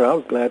matter, I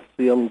was glad to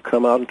see them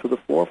come out into the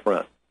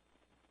forefront.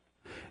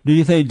 Do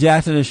you think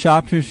Jackson and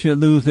Shopton should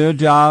lose their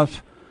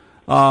jobs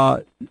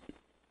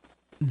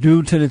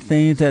due to the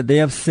things that they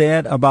have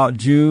said about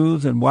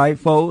Jews and white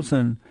folks,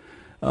 and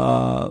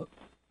that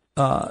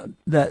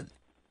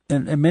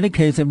in many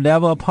cases have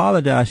never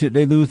apologized? Should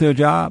they lose their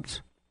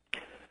jobs?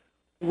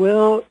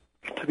 Well,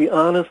 to be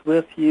honest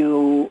with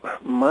you,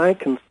 my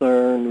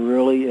concern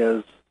really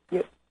is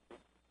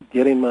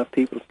getting my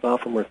people to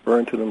stop from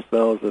referring to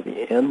themselves as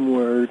the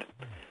N-word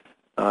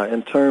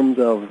in terms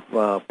of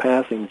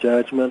passing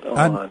judgment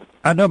on...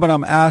 I know, but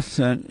I'm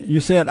asking,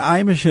 you said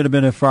Iman should have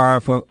been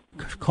fired for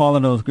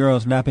calling those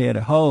girls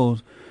nappy-headed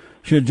hoes.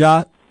 Should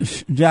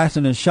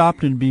Jackson and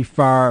Shopton be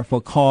fired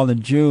for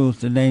calling Jews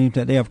the names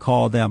that they have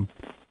called them?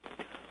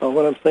 Well,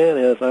 what I'm saying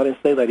is, I didn't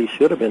say that he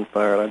should have been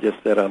fired. I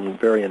just said I'm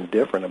very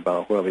indifferent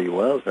about whether he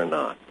was or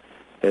not.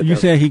 You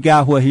said he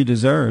got what he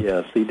deserved.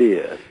 Yes, he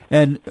did.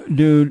 And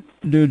do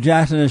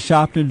Jackson and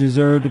Shopton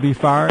deserve to be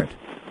fired?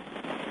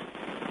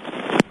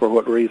 For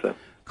what reason?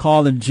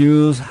 Calling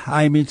Jews,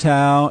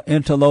 Town,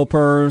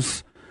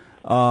 interlopers,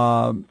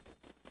 all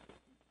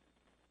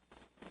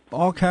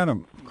kind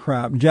of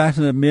crap.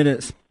 Jackson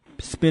admitted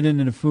spitting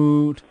in the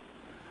foods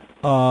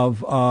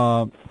of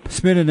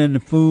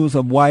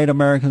white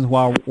Americans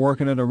while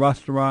working at a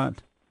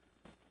restaurant.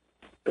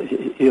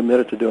 He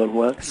admitted to doing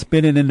what?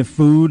 Spitting in the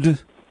food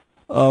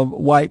of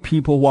white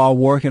people while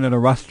working at a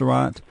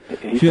restaurant.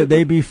 Should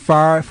they be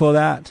fired for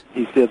that?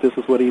 He said this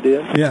is what he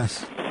did?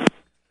 Yes.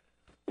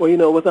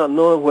 Well, without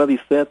knowing whether he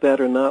said that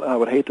or not, I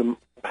would hate to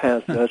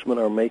pass judgment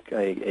or make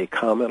a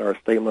comment or a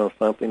statement on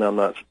something. I'm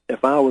not.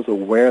 If I was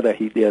aware that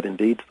he did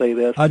indeed say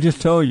this, I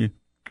just told you.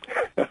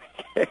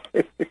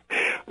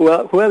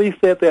 Well, whether he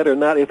said that or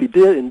not, if he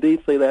did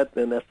indeed say that,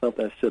 then that's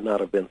something that should not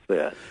have been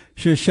said.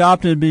 Should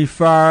Shopton be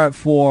fired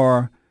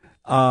for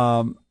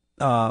Tawana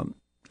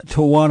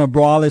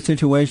Brawley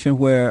situation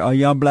where a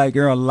young black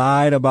girl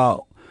lied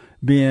about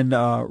being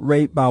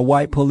raped by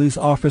white police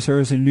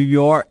officers in New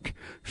York?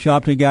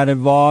 Shopton got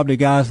involved. The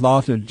guys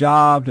lost their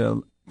job. Their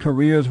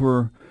careers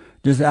were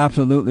just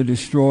absolutely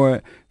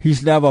destroyed.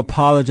 He's never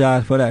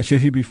apologized for that.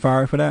 Should he be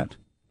fired for that?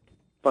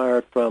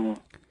 Fired from?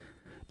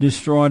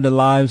 Destroying the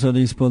lives of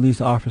these police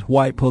officers,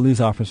 white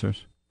police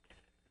officers.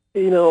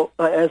 As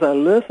I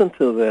listen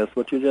to this,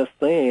 what you're just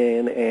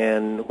saying,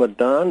 and what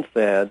Don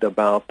said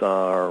about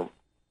the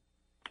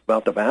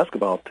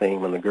basketball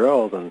team and the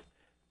girls, and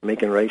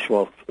making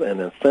racial,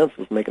 and in a sense,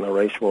 was making a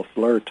racial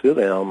slur to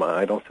them,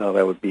 I don't see how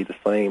that would be the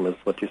same as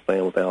what you're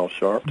saying with Al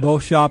Sharpton.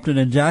 Both Sharpton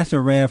and Jackson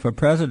ran for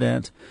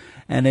president,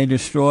 and they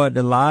destroyed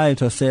the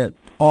lives or said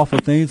awful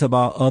things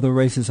about other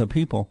races of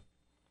people.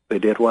 They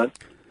did what?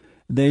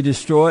 They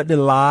destroyed the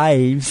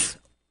lives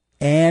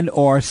and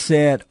or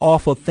said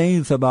awful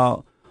things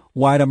about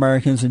white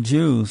Americans and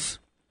Jews.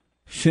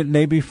 Shouldn't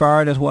they be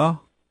fired as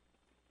well?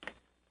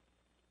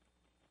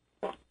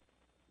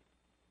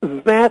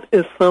 That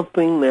is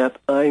something that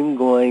I'm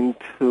going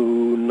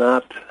to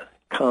not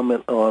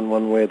comment on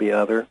one way or the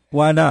other.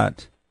 Why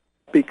not?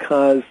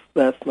 Because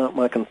that's not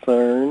my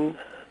concern.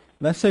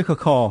 Let's take a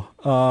call.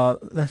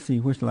 Let's see,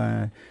 which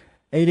line?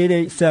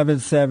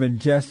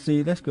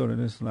 888-77-JESSE. Let's go to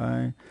this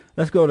line.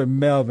 Let's go to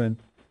Melvin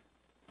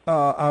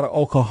out of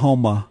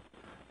Oklahoma.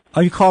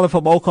 Are you calling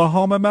from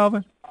Oklahoma,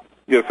 Melvin?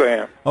 Yes, I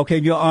am. Okay,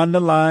 you're on the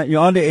line.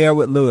 You're on the air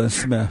with Lewis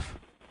Smith.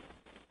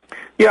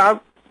 Yeah,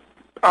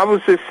 I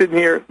was just sitting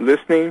here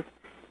listening,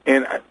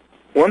 and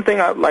one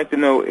thing I'd like to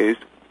know is,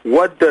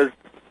 what does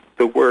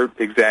the word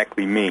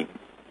exactly mean?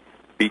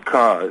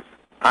 Because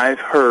I've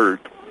heard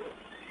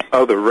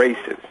other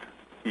races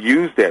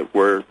use that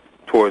word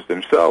towards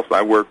themselves.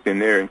 I worked in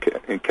there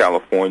in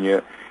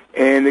California,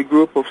 and a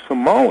group of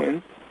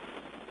Samoans,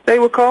 they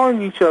were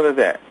calling each other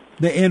that.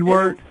 The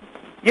N-word?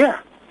 Yeah.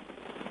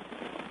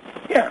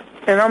 Yeah.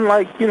 And I'm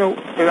like, and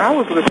I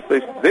was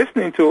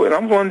listening to it, and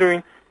I'm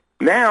wondering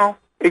now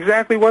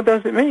exactly what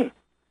does it mean?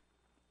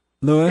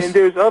 Lewis? And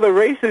there's other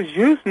races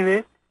using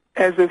it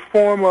as a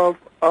form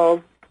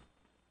of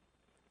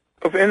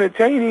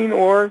entertaining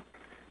or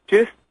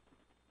just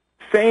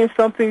saying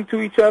something to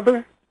each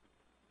other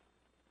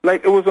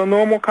like it was a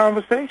normal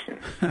conversation.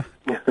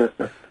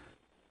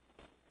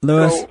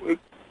 Lewis? So,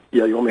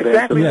 yeah, you want me to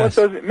exactly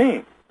answer? What does it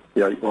mean?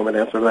 Yeah, you want me to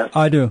answer that?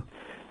 I do.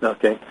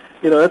 Okay.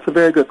 That's a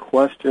very good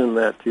question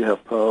that you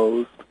have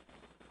posed.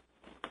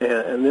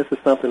 And this is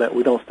something that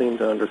we don't seem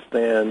to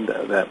understand,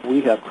 that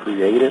we have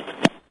created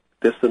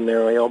this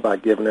scenario by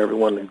giving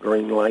everyone the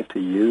green light to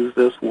use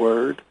this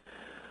word.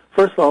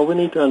 First of all, we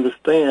need to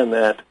understand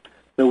that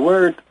the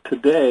word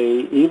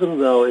today, even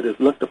though it is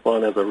looked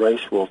upon as a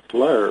racial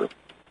slur,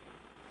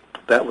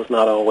 that was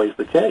not always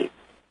the case.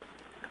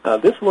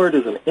 This word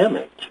is an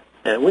image,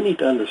 and we need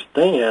to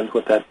understand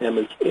what that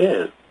image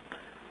is.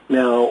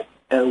 Now,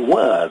 and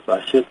was,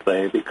 I should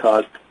say,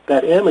 because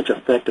that image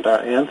affected our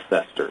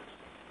ancestors.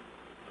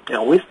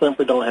 Now, we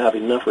simply don't have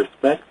enough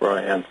respect for our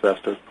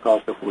ancestors,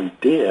 because if we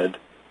did,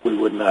 we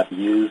would not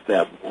use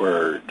that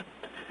word.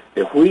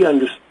 If we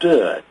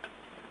understood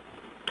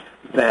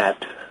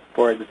that,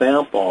 for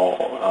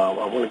example,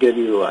 I want to give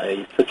you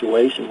a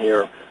situation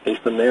here, a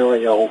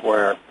scenario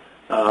where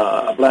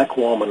a black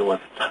woman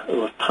was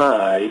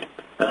tied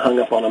and hung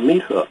up on a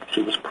meat hook.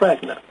 She was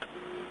pregnant.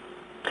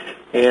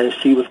 And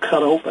she was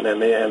cut open,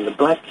 and the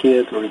black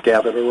kids were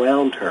gathered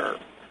around her.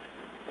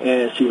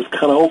 And she was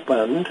cut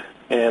open,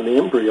 and the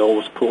embryo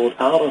was pulled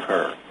out of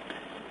her.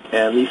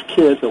 And these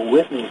kids are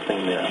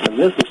witnessing this, and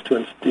this is to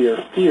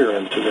instill fear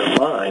into their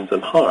minds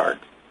and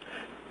hearts.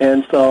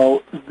 And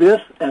so this,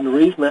 and the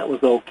reason that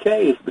was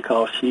okay is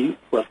because she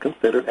was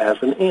considered as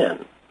an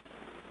N.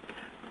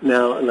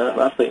 Now, when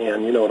I say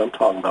N, you know what I'm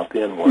talking about,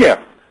 the N word.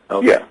 Yeah.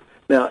 Okay. Yeah.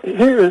 Now,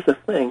 here is the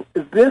thing.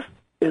 This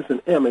is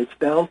an image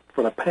down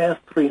for the past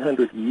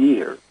 300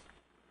 years.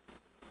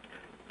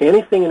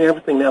 Anything and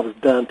everything that was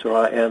done to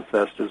our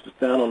ancestors was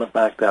done on the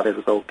fact that it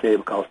was okay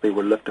because they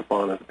were looked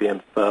upon as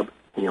being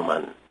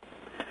subhuman.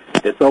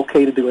 It's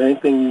okay to do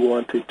anything you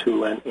want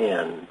to an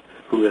N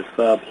who is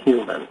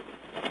subhuman.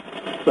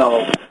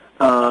 So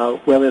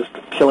whether it's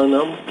killing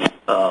them,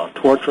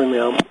 torturing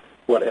them,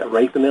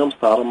 raping them,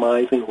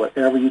 sodomizing,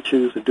 whatever you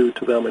choose to do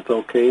to them, it's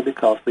okay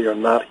because they are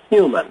not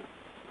human.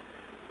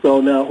 So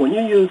now when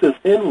you use this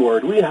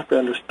N-word, we have to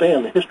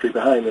understand the history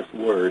behind this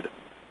word.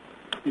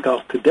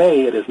 Because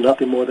today it is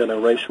nothing more than a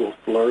racial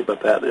slur,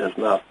 but that was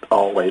not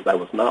always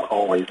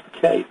the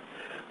case.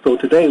 So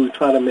today we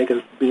try to make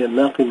it be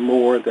nothing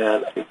more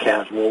than a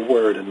casual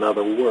word,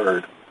 another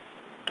word.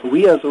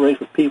 We as a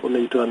race of people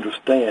need to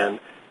understand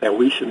that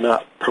we should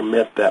not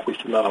permit that. We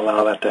should not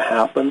allow that to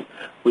happen.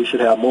 We should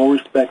have more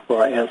respect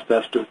for our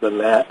ancestors than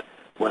that.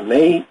 When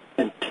they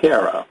in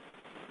terror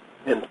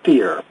and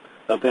fear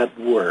of that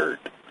word,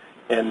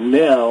 and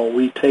now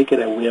we take it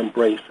and we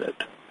embrace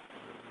it.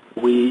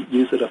 We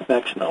use it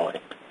affectionately.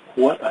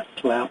 What a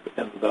slap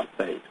in the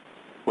face.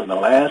 When the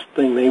last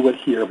thing they would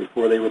hear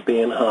before they were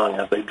being hung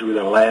as they drew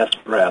their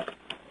last breath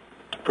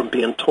from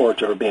being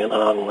tortured or being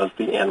hung was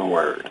the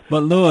N-word.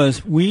 But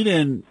Louis, we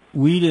didn't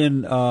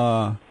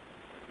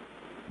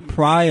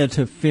prior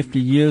to 50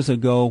 years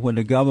ago when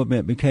the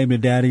government became the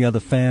daddy of the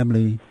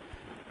family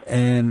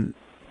and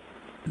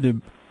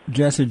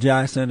Jesse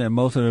Jackson and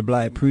most of the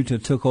black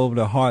preachers took over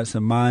the hearts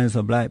and minds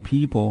of black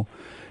people,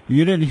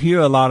 you didn't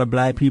hear a lot of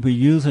black people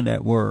using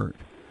that word.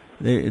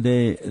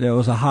 There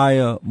was a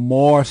higher,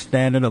 more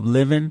standard of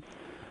living.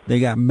 They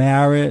got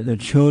married. The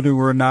children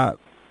were not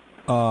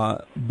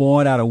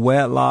born out of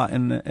wedlock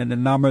in the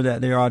number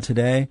that they are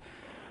today.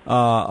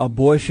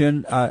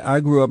 Abortion, I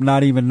grew up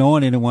not even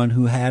knowing anyone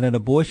who had an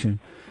abortion.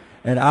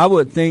 And I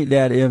would think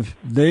that if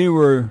they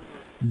were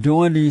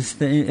doing these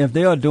things, if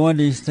they are doing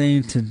these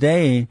things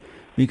today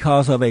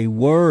because of a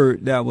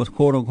word that was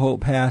quote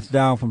unquote passed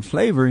down from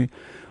slavery,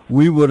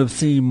 we would have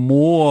seen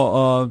more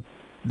of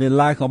the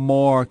lack of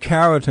moral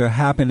character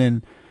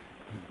happening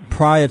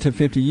prior to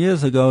 50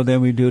 years ago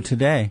than we do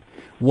today.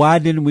 Why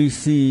didn't we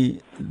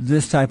see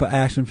this type of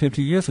action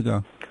 50 years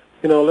ago?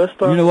 You know, let's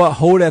start. You know what?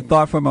 Hold that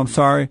thought for me. I'm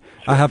sorry.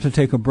 Sure. I have to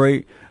take a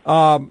break.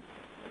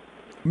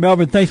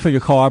 Melvin, thanks for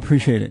your call. I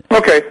appreciate it.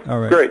 Okay. All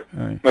right. Great.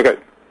 All right. Okay.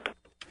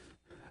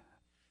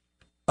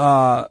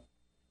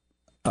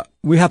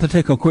 We have to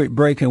take a quick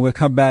break, and we'll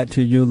come back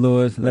to you,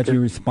 Louis, let you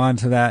respond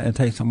to that and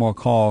take some more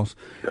calls.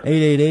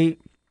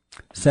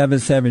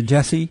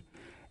 888-77-JESSE,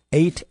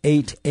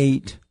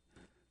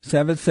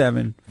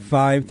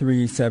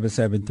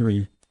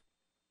 888-77-53773.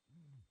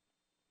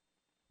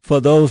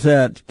 For those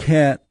that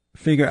can't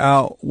figure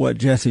out what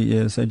Jesse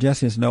is, and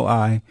Jesse is no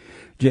I,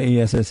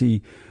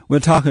 Jesse. We're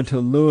talking to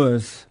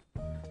Louis,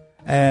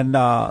 and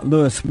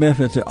Louis Smith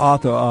is the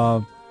author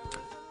of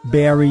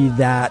Bury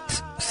That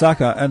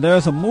Sucka. And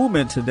there's a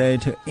movement today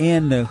to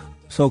end the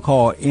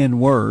so-called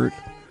N-word.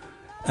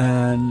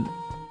 And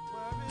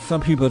some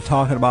people are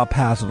talking about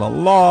passing a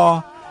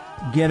law,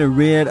 getting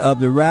rid of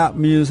the rap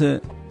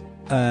music.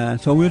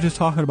 So we're just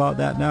talking about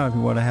that now if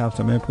you want to have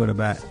some input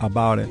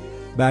about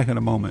it. Back in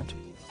a moment.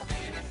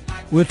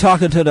 We're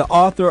talking to the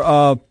author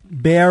of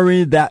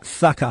Bury That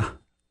Sucka.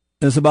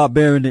 It's about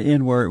burying the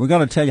N-word. We're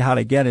going to tell you how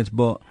to get his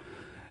book.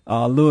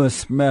 Louis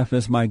Smith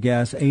is my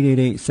guest,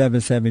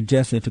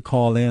 888-77-JESSE to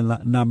call in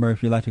number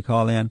if you'd like to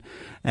call in,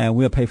 and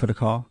we'll pay for the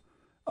call.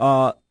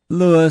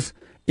 Louis,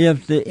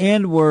 if the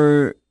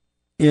N-word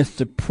is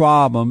the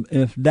problem,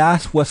 if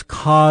that's what's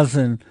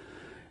causing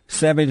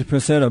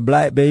 70% of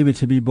black babies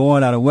to be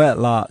born out of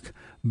wedlock,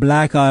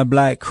 black on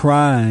black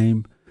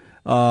crime,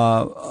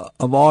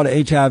 of all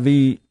the HIV,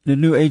 the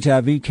new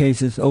HIV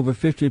cases, over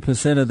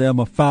 50% of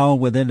them are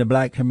found within the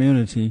black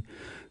community.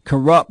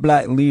 Corrupt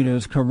black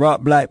leaders,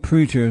 corrupt black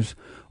preachers.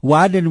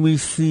 Why didn't we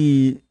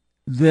see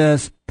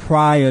this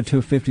prior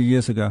to 50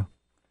 years ago?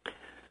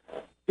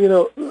 You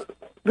know,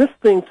 this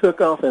thing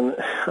took off, and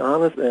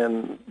honest,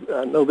 and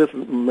I know this. I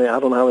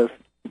don't know how this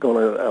is going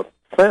to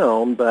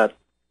sound, but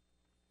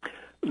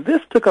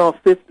this took off.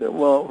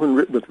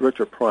 With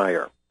Richard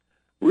Pryor.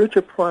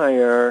 Richard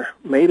Pryor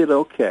made it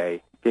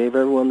okay, gave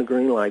everyone the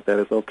green light that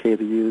it's okay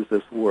to use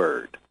this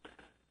word,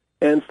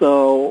 and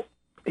so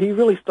he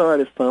really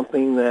started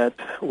something that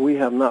we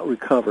have not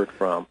recovered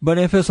from. But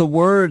if it's a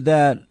word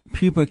that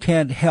people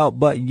can't help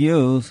but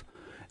use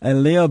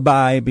and live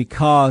by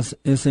because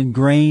it's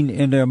ingrained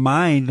in their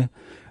mind,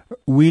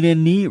 we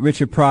didn't need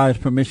Richard Pryor's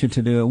permission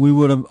to do it. We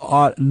would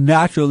have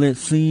naturally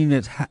seen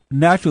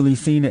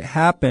it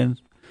happen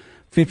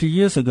 50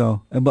 years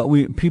ago, but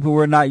people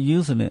were not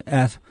using it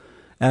as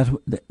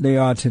they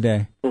are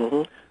today.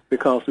 Mm-hmm.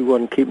 Because we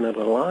wasn't keeping it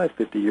alive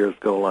 50 years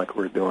ago like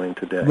we're doing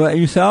today. But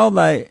it sounds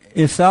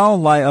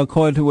like,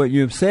 according to what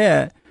you've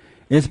said,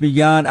 it's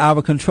beyond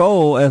our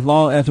control as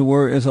long as the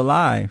word is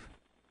alive.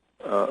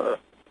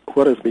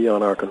 What is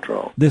beyond our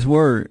control? This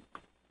word.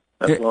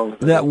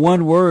 That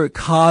one word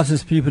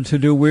causes people to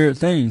do weird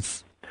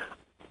things.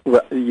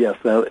 Well, yes,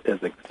 that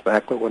is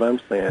exactly what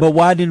I'm saying. But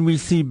why didn't we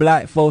see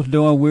black folks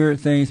doing weird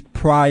things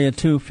prior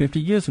to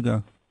 50 years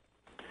ago?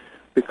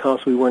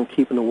 Because we weren't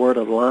keeping the word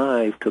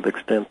alive to the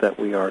extent that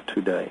we are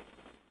today.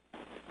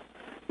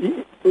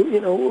 You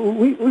know,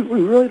 we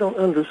really don't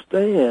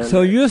understand.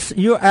 So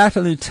you're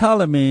actually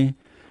telling me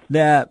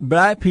that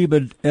black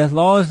people, as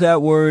long as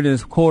that word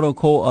is quote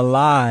unquote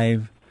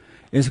alive,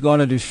 is going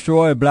to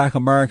destroy black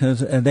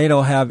Americans, and they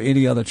don't have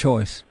any other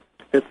choice.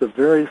 It's a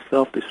very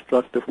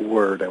self-destructive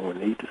word, and we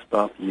need to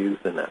stop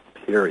using that.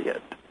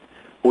 Period.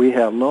 We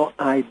have no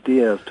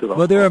ideas to the.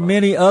 Well, there are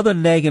many other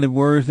negative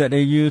words that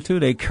they use too.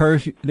 They'll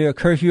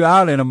curse you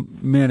out in a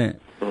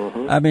minute.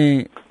 Mm-hmm. I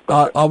mean,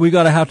 are we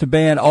going to have to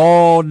ban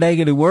all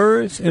negative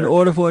words in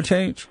order for a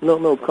change?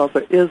 No, because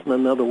there isn't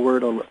another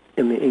word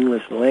in the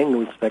English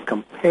language that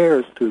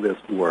compares to this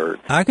word.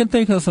 I can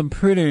think of some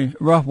pretty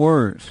rough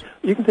words.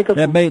 You can think of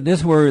that made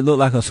this word look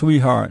like a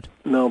sweetheart.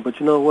 No, but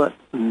you know what?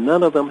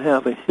 None of them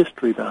have a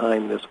history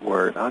behind this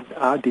word.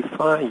 I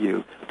defy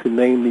you to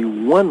name me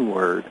one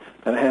word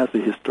that has the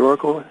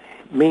historical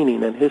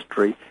meaning and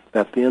history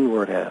that the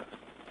N-word has.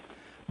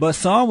 But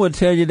some would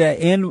tell you that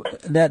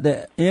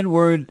the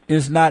N-word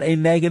is not a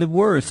negative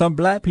word. Some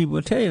black people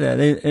would tell you that.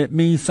 It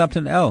means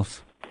something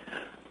else.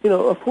 You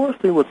know, of course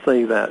they would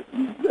say that.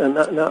 And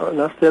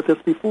I've said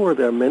this before.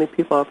 There are many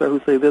people out there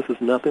who say this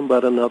is nothing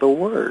but another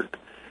word.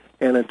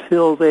 And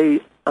until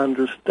they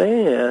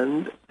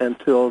understand,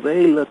 until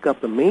they look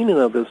up the meaning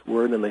of this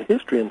word and the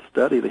history and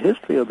study the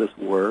history of this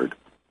word,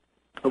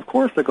 of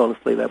course they're going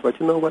to say that. But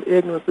you know what?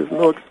 Ignorance is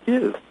no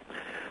excuse.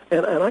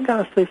 And I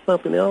got to say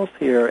something else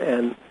here.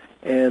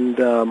 And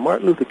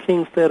Martin Luther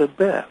King said it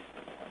best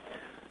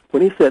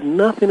when he said,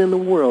 nothing in the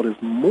world is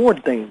more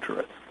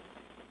dangerous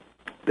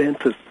than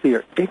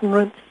sincere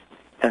ignorance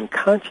and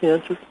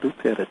conscientious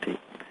stupidity.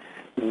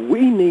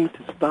 We need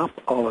to stop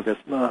all of this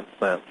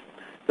nonsense.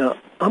 Now,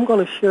 I'm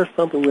going to share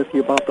something with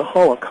you about the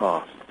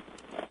Holocaust.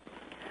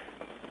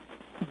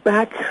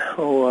 Back,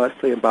 I'd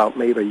say about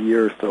maybe a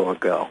year or so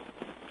ago,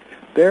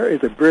 there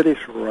is a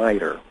British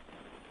writer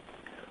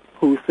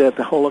who said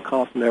the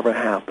Holocaust never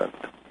happened.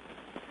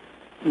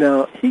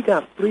 Now, he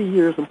got 3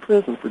 years in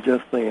prison for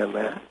just saying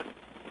that,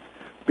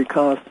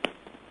 because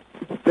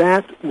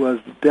that was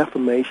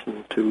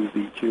defamation to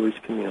the Jewish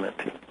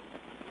community.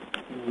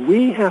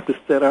 We have to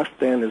set our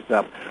standards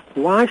up.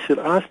 Why should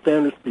our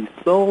standards be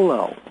so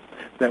low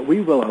that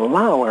we will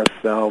allow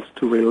ourselves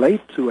to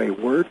relate to a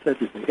word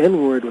such as the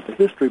N-word with a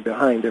history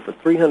behind it for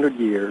 300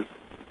 years,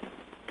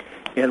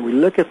 and we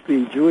look at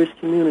the Jewish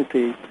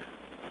community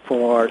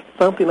for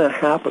something that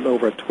happened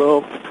over a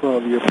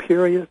 12-year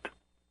period?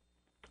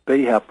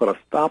 They have put a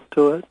stop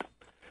to it.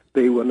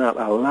 They will not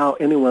allow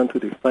anyone to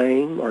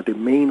defame or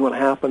demean what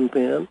happened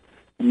then.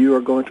 You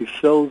are going to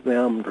show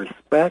them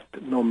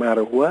respect no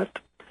matter what.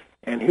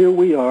 And here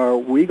we are.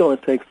 We're going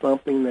to take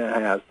something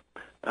that has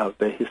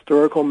the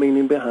historical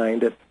meaning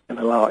behind it and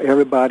allow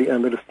everybody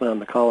under the sun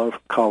to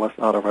call us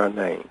out of our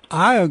names.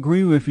 I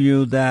agree with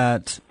you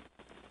that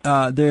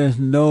there's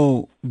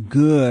no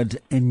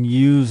good in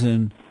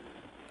using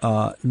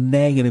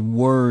negative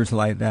words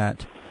like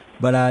that.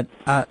 But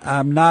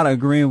I'm not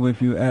agreeing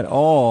with you at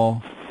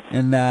all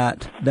in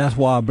that's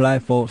why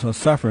black folks are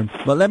suffering.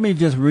 But let me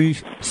just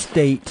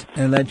restate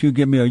and let you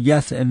give me a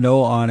yes and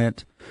no on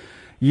it.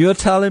 You're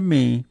telling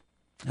me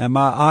and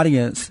my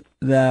audience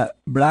that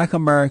black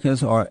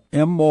Americans are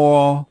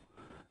immoral,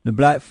 the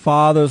black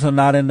fathers are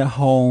not in their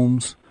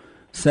homes,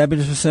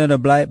 70%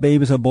 of black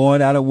babies are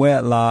born out of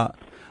wedlock.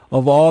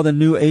 Of all the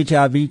new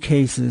HIV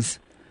cases,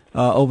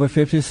 over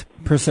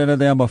 50% of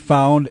them are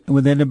found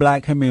within the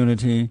black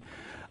community.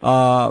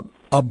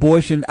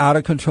 Abortion out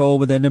of control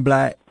within the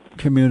black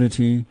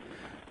community.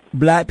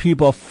 Black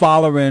people are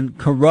following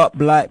corrupt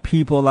black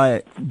people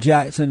like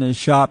Jackson and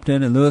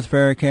Sharpton and Louis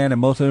Farrakhan and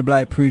most of the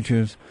black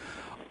preachers.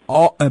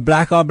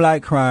 Black on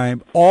black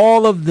crime.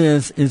 All of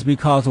this is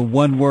because of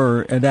one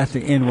word, and that's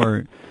the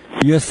N-word.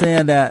 You're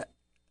saying that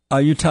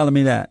Are you telling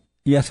me that?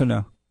 Yes or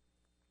no?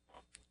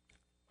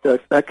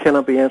 That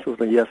cannot be answered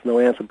with a yes/no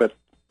answer, but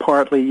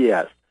partly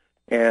yes.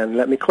 And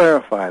let me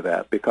clarify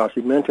that, because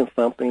you mentioned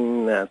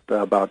something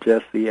about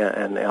Jesse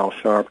and Al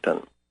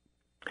Sharpton.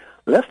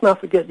 Let's not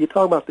forget, you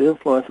talk about the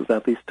influences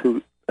that these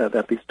two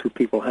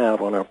people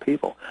have on our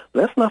people.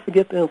 Let's not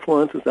forget the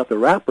influences that the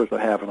rappers are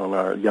having on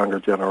our younger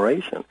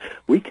generation.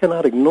 We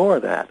cannot ignore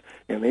that.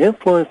 And the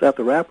influence that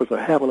the rappers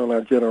are having on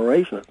our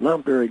generation is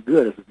not very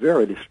good. It's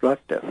very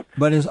destructive.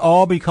 But it's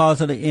all because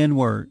of the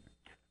N-word.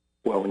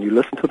 Well, when you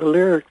listen to the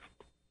lyrics,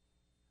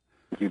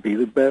 you be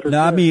the better.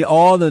 Now, I mean,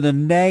 all of the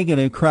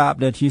negative crap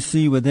that you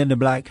see within the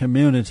black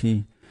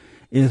community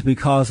is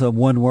because of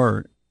one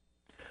word.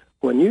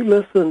 When you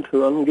listen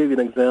to, I'm going to give you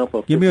an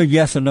example. Give me a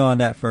yes or no on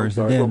that first,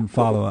 and then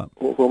follow up.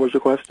 What was your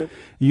question?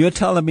 You're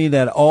telling me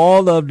that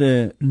all of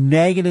the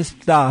negative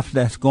stuff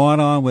that's going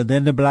on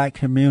within the black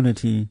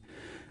community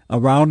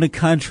around the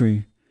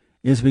country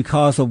is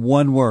because of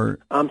one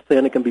word. I'm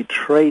saying it can be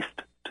traced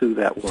to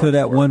that one word. To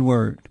that one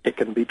word. It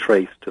can be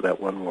traced to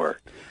that one word.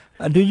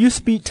 Do you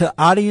speak to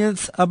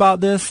audience about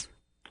this?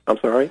 I'm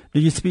sorry?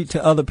 Do you speak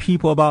to other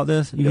people about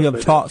this? You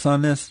have talks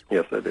on this?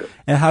 Yes, I do.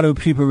 And how do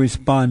people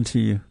respond to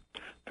you?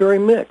 Very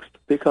mixed,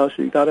 because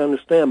you got to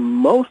understand,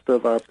 most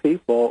of our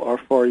people are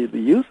for the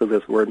use of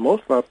this word.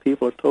 Most of our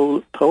people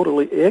are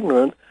totally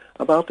ignorant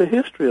about the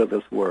history of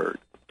this word.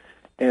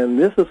 And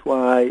this is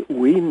why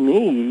we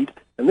need,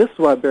 and this is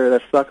why Barry,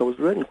 that Sucka was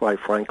written,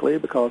 quite frankly,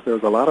 because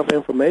there's a lot of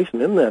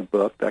information in that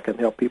book that can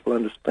help people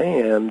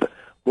understand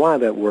why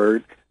that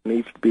word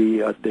needs to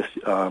be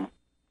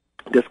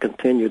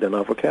discontinued in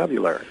our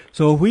vocabulary.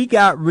 So if we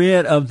got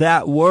rid of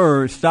that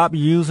word, stop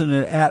using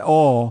it at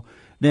all,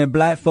 then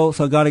black folks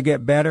are going to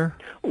get better?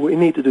 We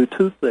need to do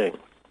two things.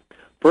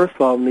 First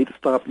of all, we need to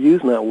stop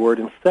using that word,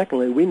 and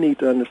secondly, we need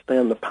to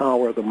understand the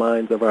power of the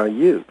minds of our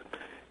youth.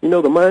 You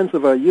know, the minds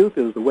of our youth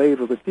is the wave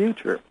of the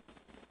future.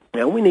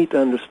 And we need to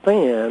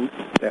understand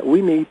that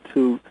we need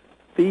to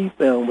feed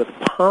them with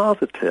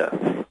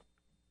positive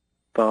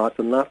thoughts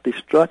and not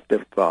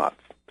destructive thoughts.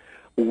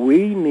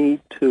 We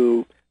need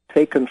to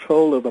take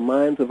control of the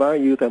minds of our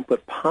youth and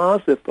put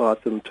positive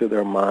thoughts into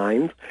their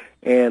minds.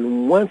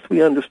 And once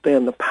we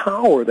understand the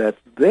power that's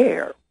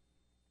there,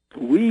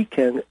 we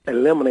can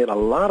eliminate a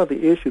lot of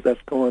the issues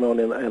that's going on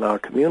in our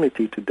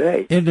community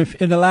today. In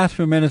the last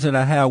few minutes that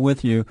I have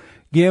with you,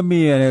 give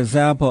me an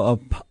example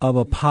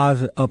of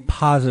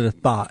positive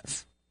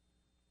thoughts.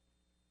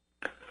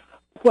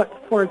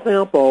 For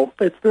example,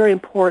 it's very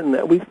important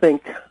that we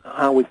think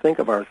how we think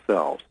of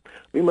ourselves.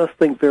 We must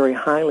think very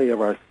highly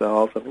of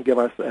ourselves and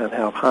and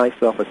have high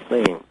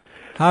self-esteem.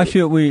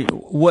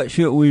 What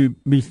should we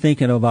be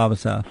thinking of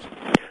ourselves?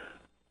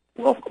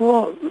 Well,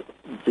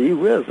 gee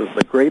whiz, is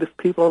the greatest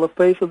people on the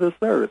face of this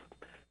earth.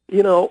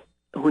 You know,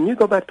 when you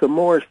go back to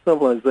Moorish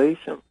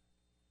civilization,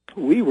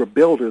 we were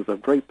builders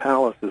of great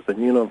palaces and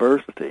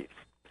universities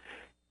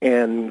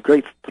and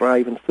great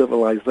thriving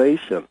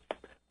civilizations.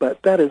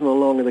 But that is no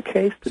longer the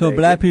case today. So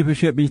black people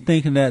should be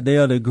thinking that they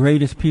are the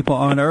greatest people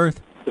on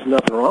earth? There's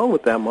nothing wrong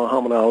with that.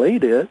 Muhammad Ali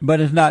did.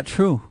 But it's not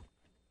true.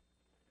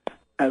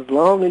 As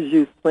long as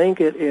you think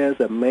it is,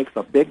 it makes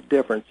a big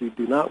difference. You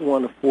do not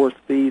want to force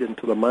feed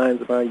into the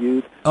minds of our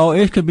youth. Oh,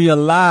 it could be a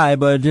lie,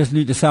 but it just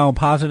needs to sound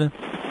positive?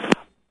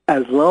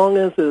 As long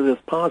as it is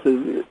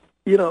positive,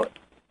 you know,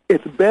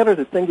 it's better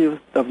to think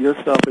of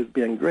yourself as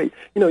being great.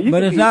 You know,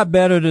 but it's not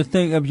better to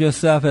think of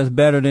yourself as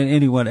better than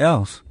anyone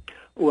else.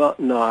 Well,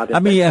 no. I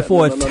mean,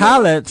 for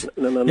talent,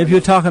 if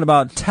you're talking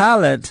about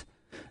talent,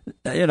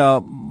 you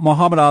know,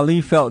 Muhammad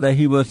Ali felt that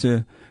he was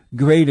the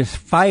greatest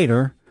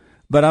fighter,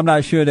 but I'm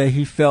not sure that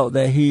he felt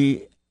that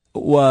he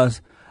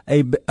was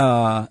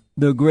the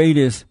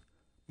greatest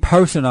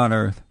person on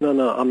earth.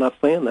 No, I'm not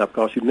saying that,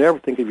 because you never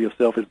think of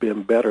yourself as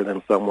being better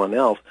than someone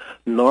else,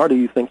 nor do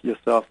you think of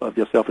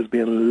yourself as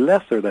being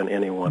lesser than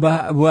anyone.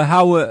 But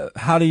well,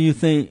 how do you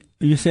think?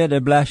 You said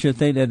that blacks should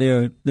think that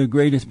they're the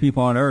greatest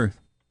people on earth.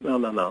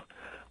 No.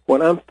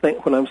 What I'm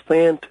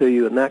saying to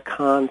you in that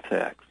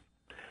context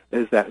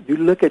is that you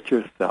look at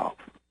yourself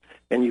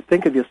and you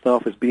think of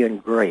yourself as being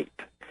great.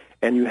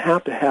 And you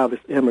have to have this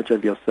image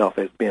of yourself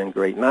as being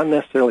great, not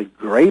necessarily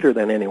greater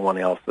than anyone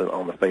else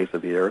on the face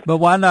of the earth. But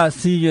why not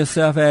see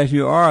yourself as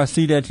you are,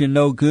 see that you're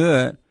no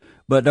good,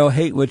 but don't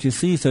hate what you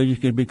see so you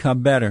can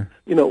become better?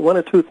 You know, one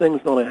or two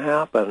things are going to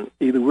happen.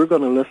 Either we're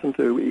going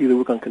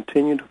to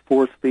continue to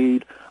force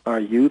feed our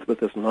youth with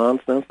this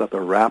nonsense that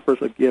the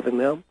rappers are giving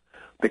them,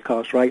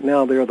 because right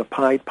now they're the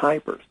Pied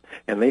Pipers,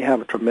 and they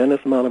have a tremendous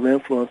amount of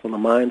influence on the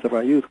minds of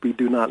our youth. We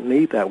do not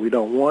need that. We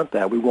don't want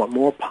that. We want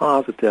more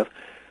positive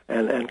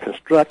and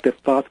constructive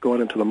thoughts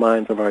going into the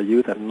minds of our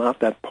youth, and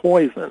not that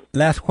poison.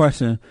 Last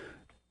question.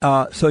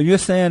 So you're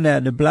saying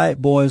that the black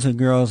boys and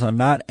girls are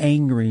not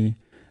angry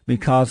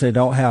because they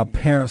don't have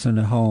parents in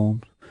the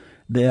home.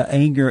 Their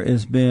anger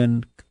is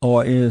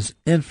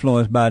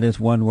influenced by this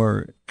one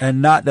word,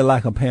 and not the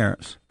lack of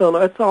parents. No,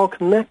 it's all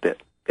connected.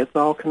 It's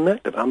all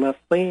connected. I'm not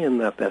saying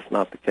that that's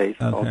not the case.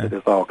 Okay. It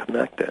is all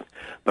connected.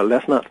 But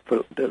let's not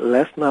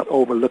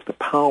overlook the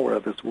power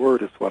of this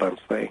word is what I'm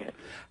saying.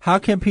 How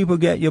can people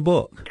get your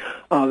book?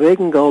 They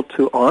can go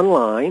to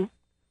online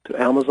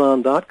to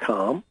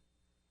Amazon.com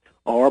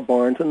or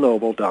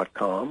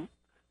BarnesandNoble.com,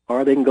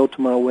 or they can go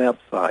to my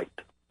website,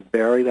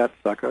 Bury That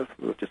Sucker,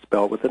 which is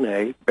spelled with an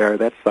A,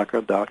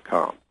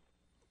 BuryThatSucker.com.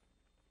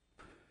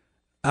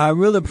 I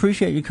really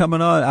appreciate you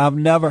coming on. I've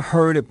never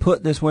heard it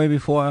put this way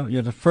before.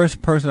 You're the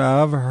first person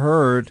I ever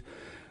heard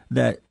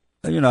that,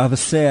 ever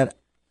said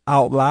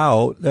out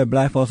loud that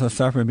black folks are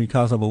suffering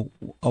because of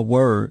a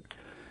word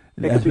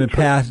that's been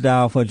passed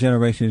down for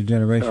generation to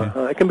generation.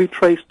 It can be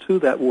traced to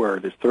that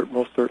word. It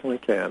most certainly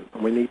can.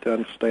 And we need to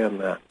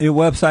understand that. Your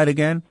website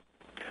again?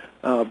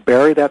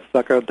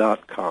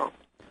 BuryThatSucker.com.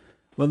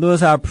 Well,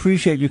 Lewis, I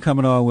appreciate you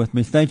coming on with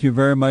me. Thank you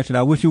very much, and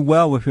I wish you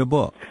well with your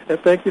book. And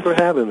thank you for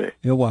having me.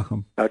 You're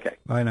welcome. Okay.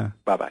 Bye now.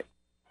 Bye-bye.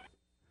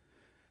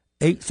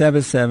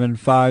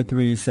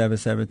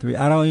 877-53773.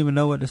 I don't even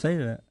know what to say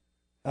to that.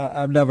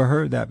 I've never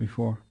heard that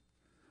before.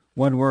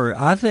 One word.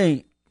 I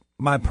think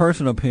my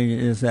personal opinion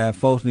is that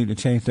folks need to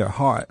change their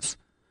hearts.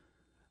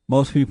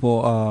 Most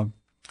people,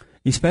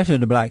 especially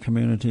in the black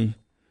community,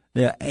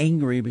 they're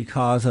angry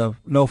because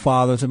of no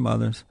fathers and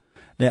mothers.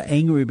 They're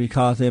angry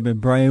because they've been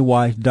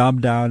brainwashed,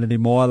 dumbed down, and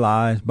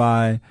demoralized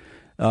by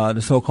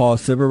the so-called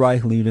civil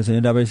rights leaders, the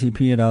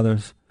NAACP and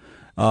others,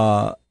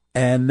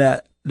 and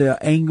that they're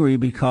angry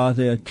because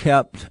they're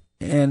kept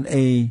in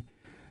a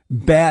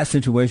bad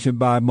situation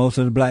by most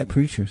of the black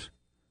preachers.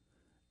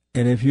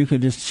 And if you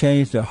could just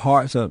change the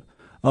hearts of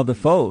the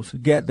folks,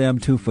 get them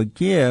to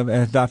forgive,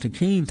 as Dr.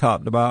 King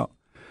talked about,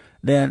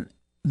 then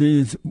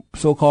these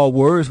so-called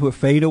words would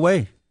fade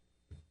away.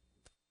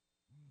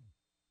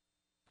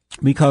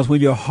 Because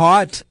when your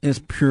heart is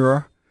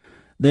pure,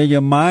 then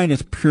your mind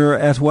is pure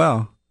as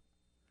well.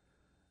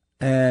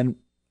 And,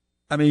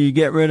 you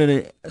get rid of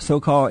the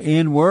so-called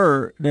N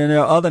word, then there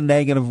are other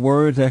negative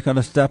words that are going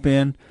to step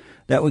in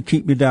that would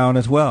keep you down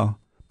as well.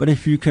 But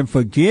if you can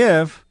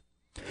forgive,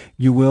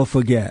 you will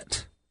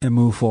forget and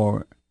move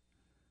forward.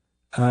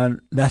 And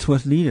that's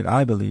what's needed,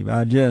 I believe.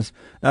 Now,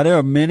 there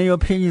are many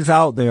opinions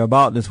out there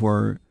about this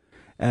word,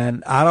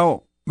 and I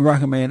don't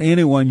recommend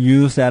anyone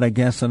use that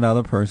against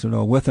another person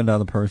or with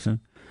another person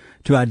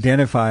to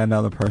identify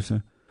another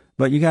person.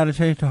 But you got to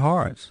change the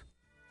hearts.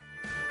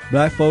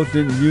 Black folks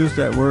didn't use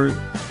that word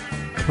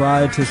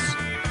prior to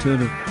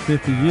the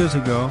 50 years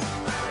ago,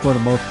 for the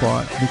most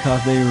part,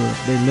 because they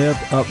lived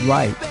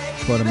upright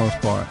for the most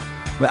part.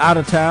 But out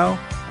of time.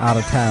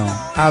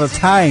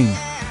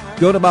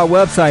 Go to my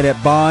website at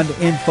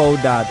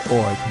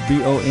bondinfo.org,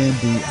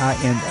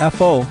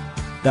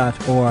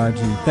 bondinfo.org.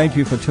 Thank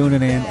you for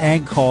tuning in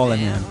and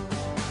calling in.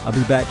 I'll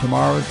be back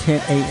tomorrow,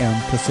 10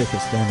 a.m. Pacific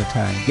Standard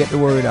Time. Get the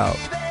word out.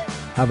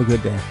 Have a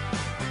good day.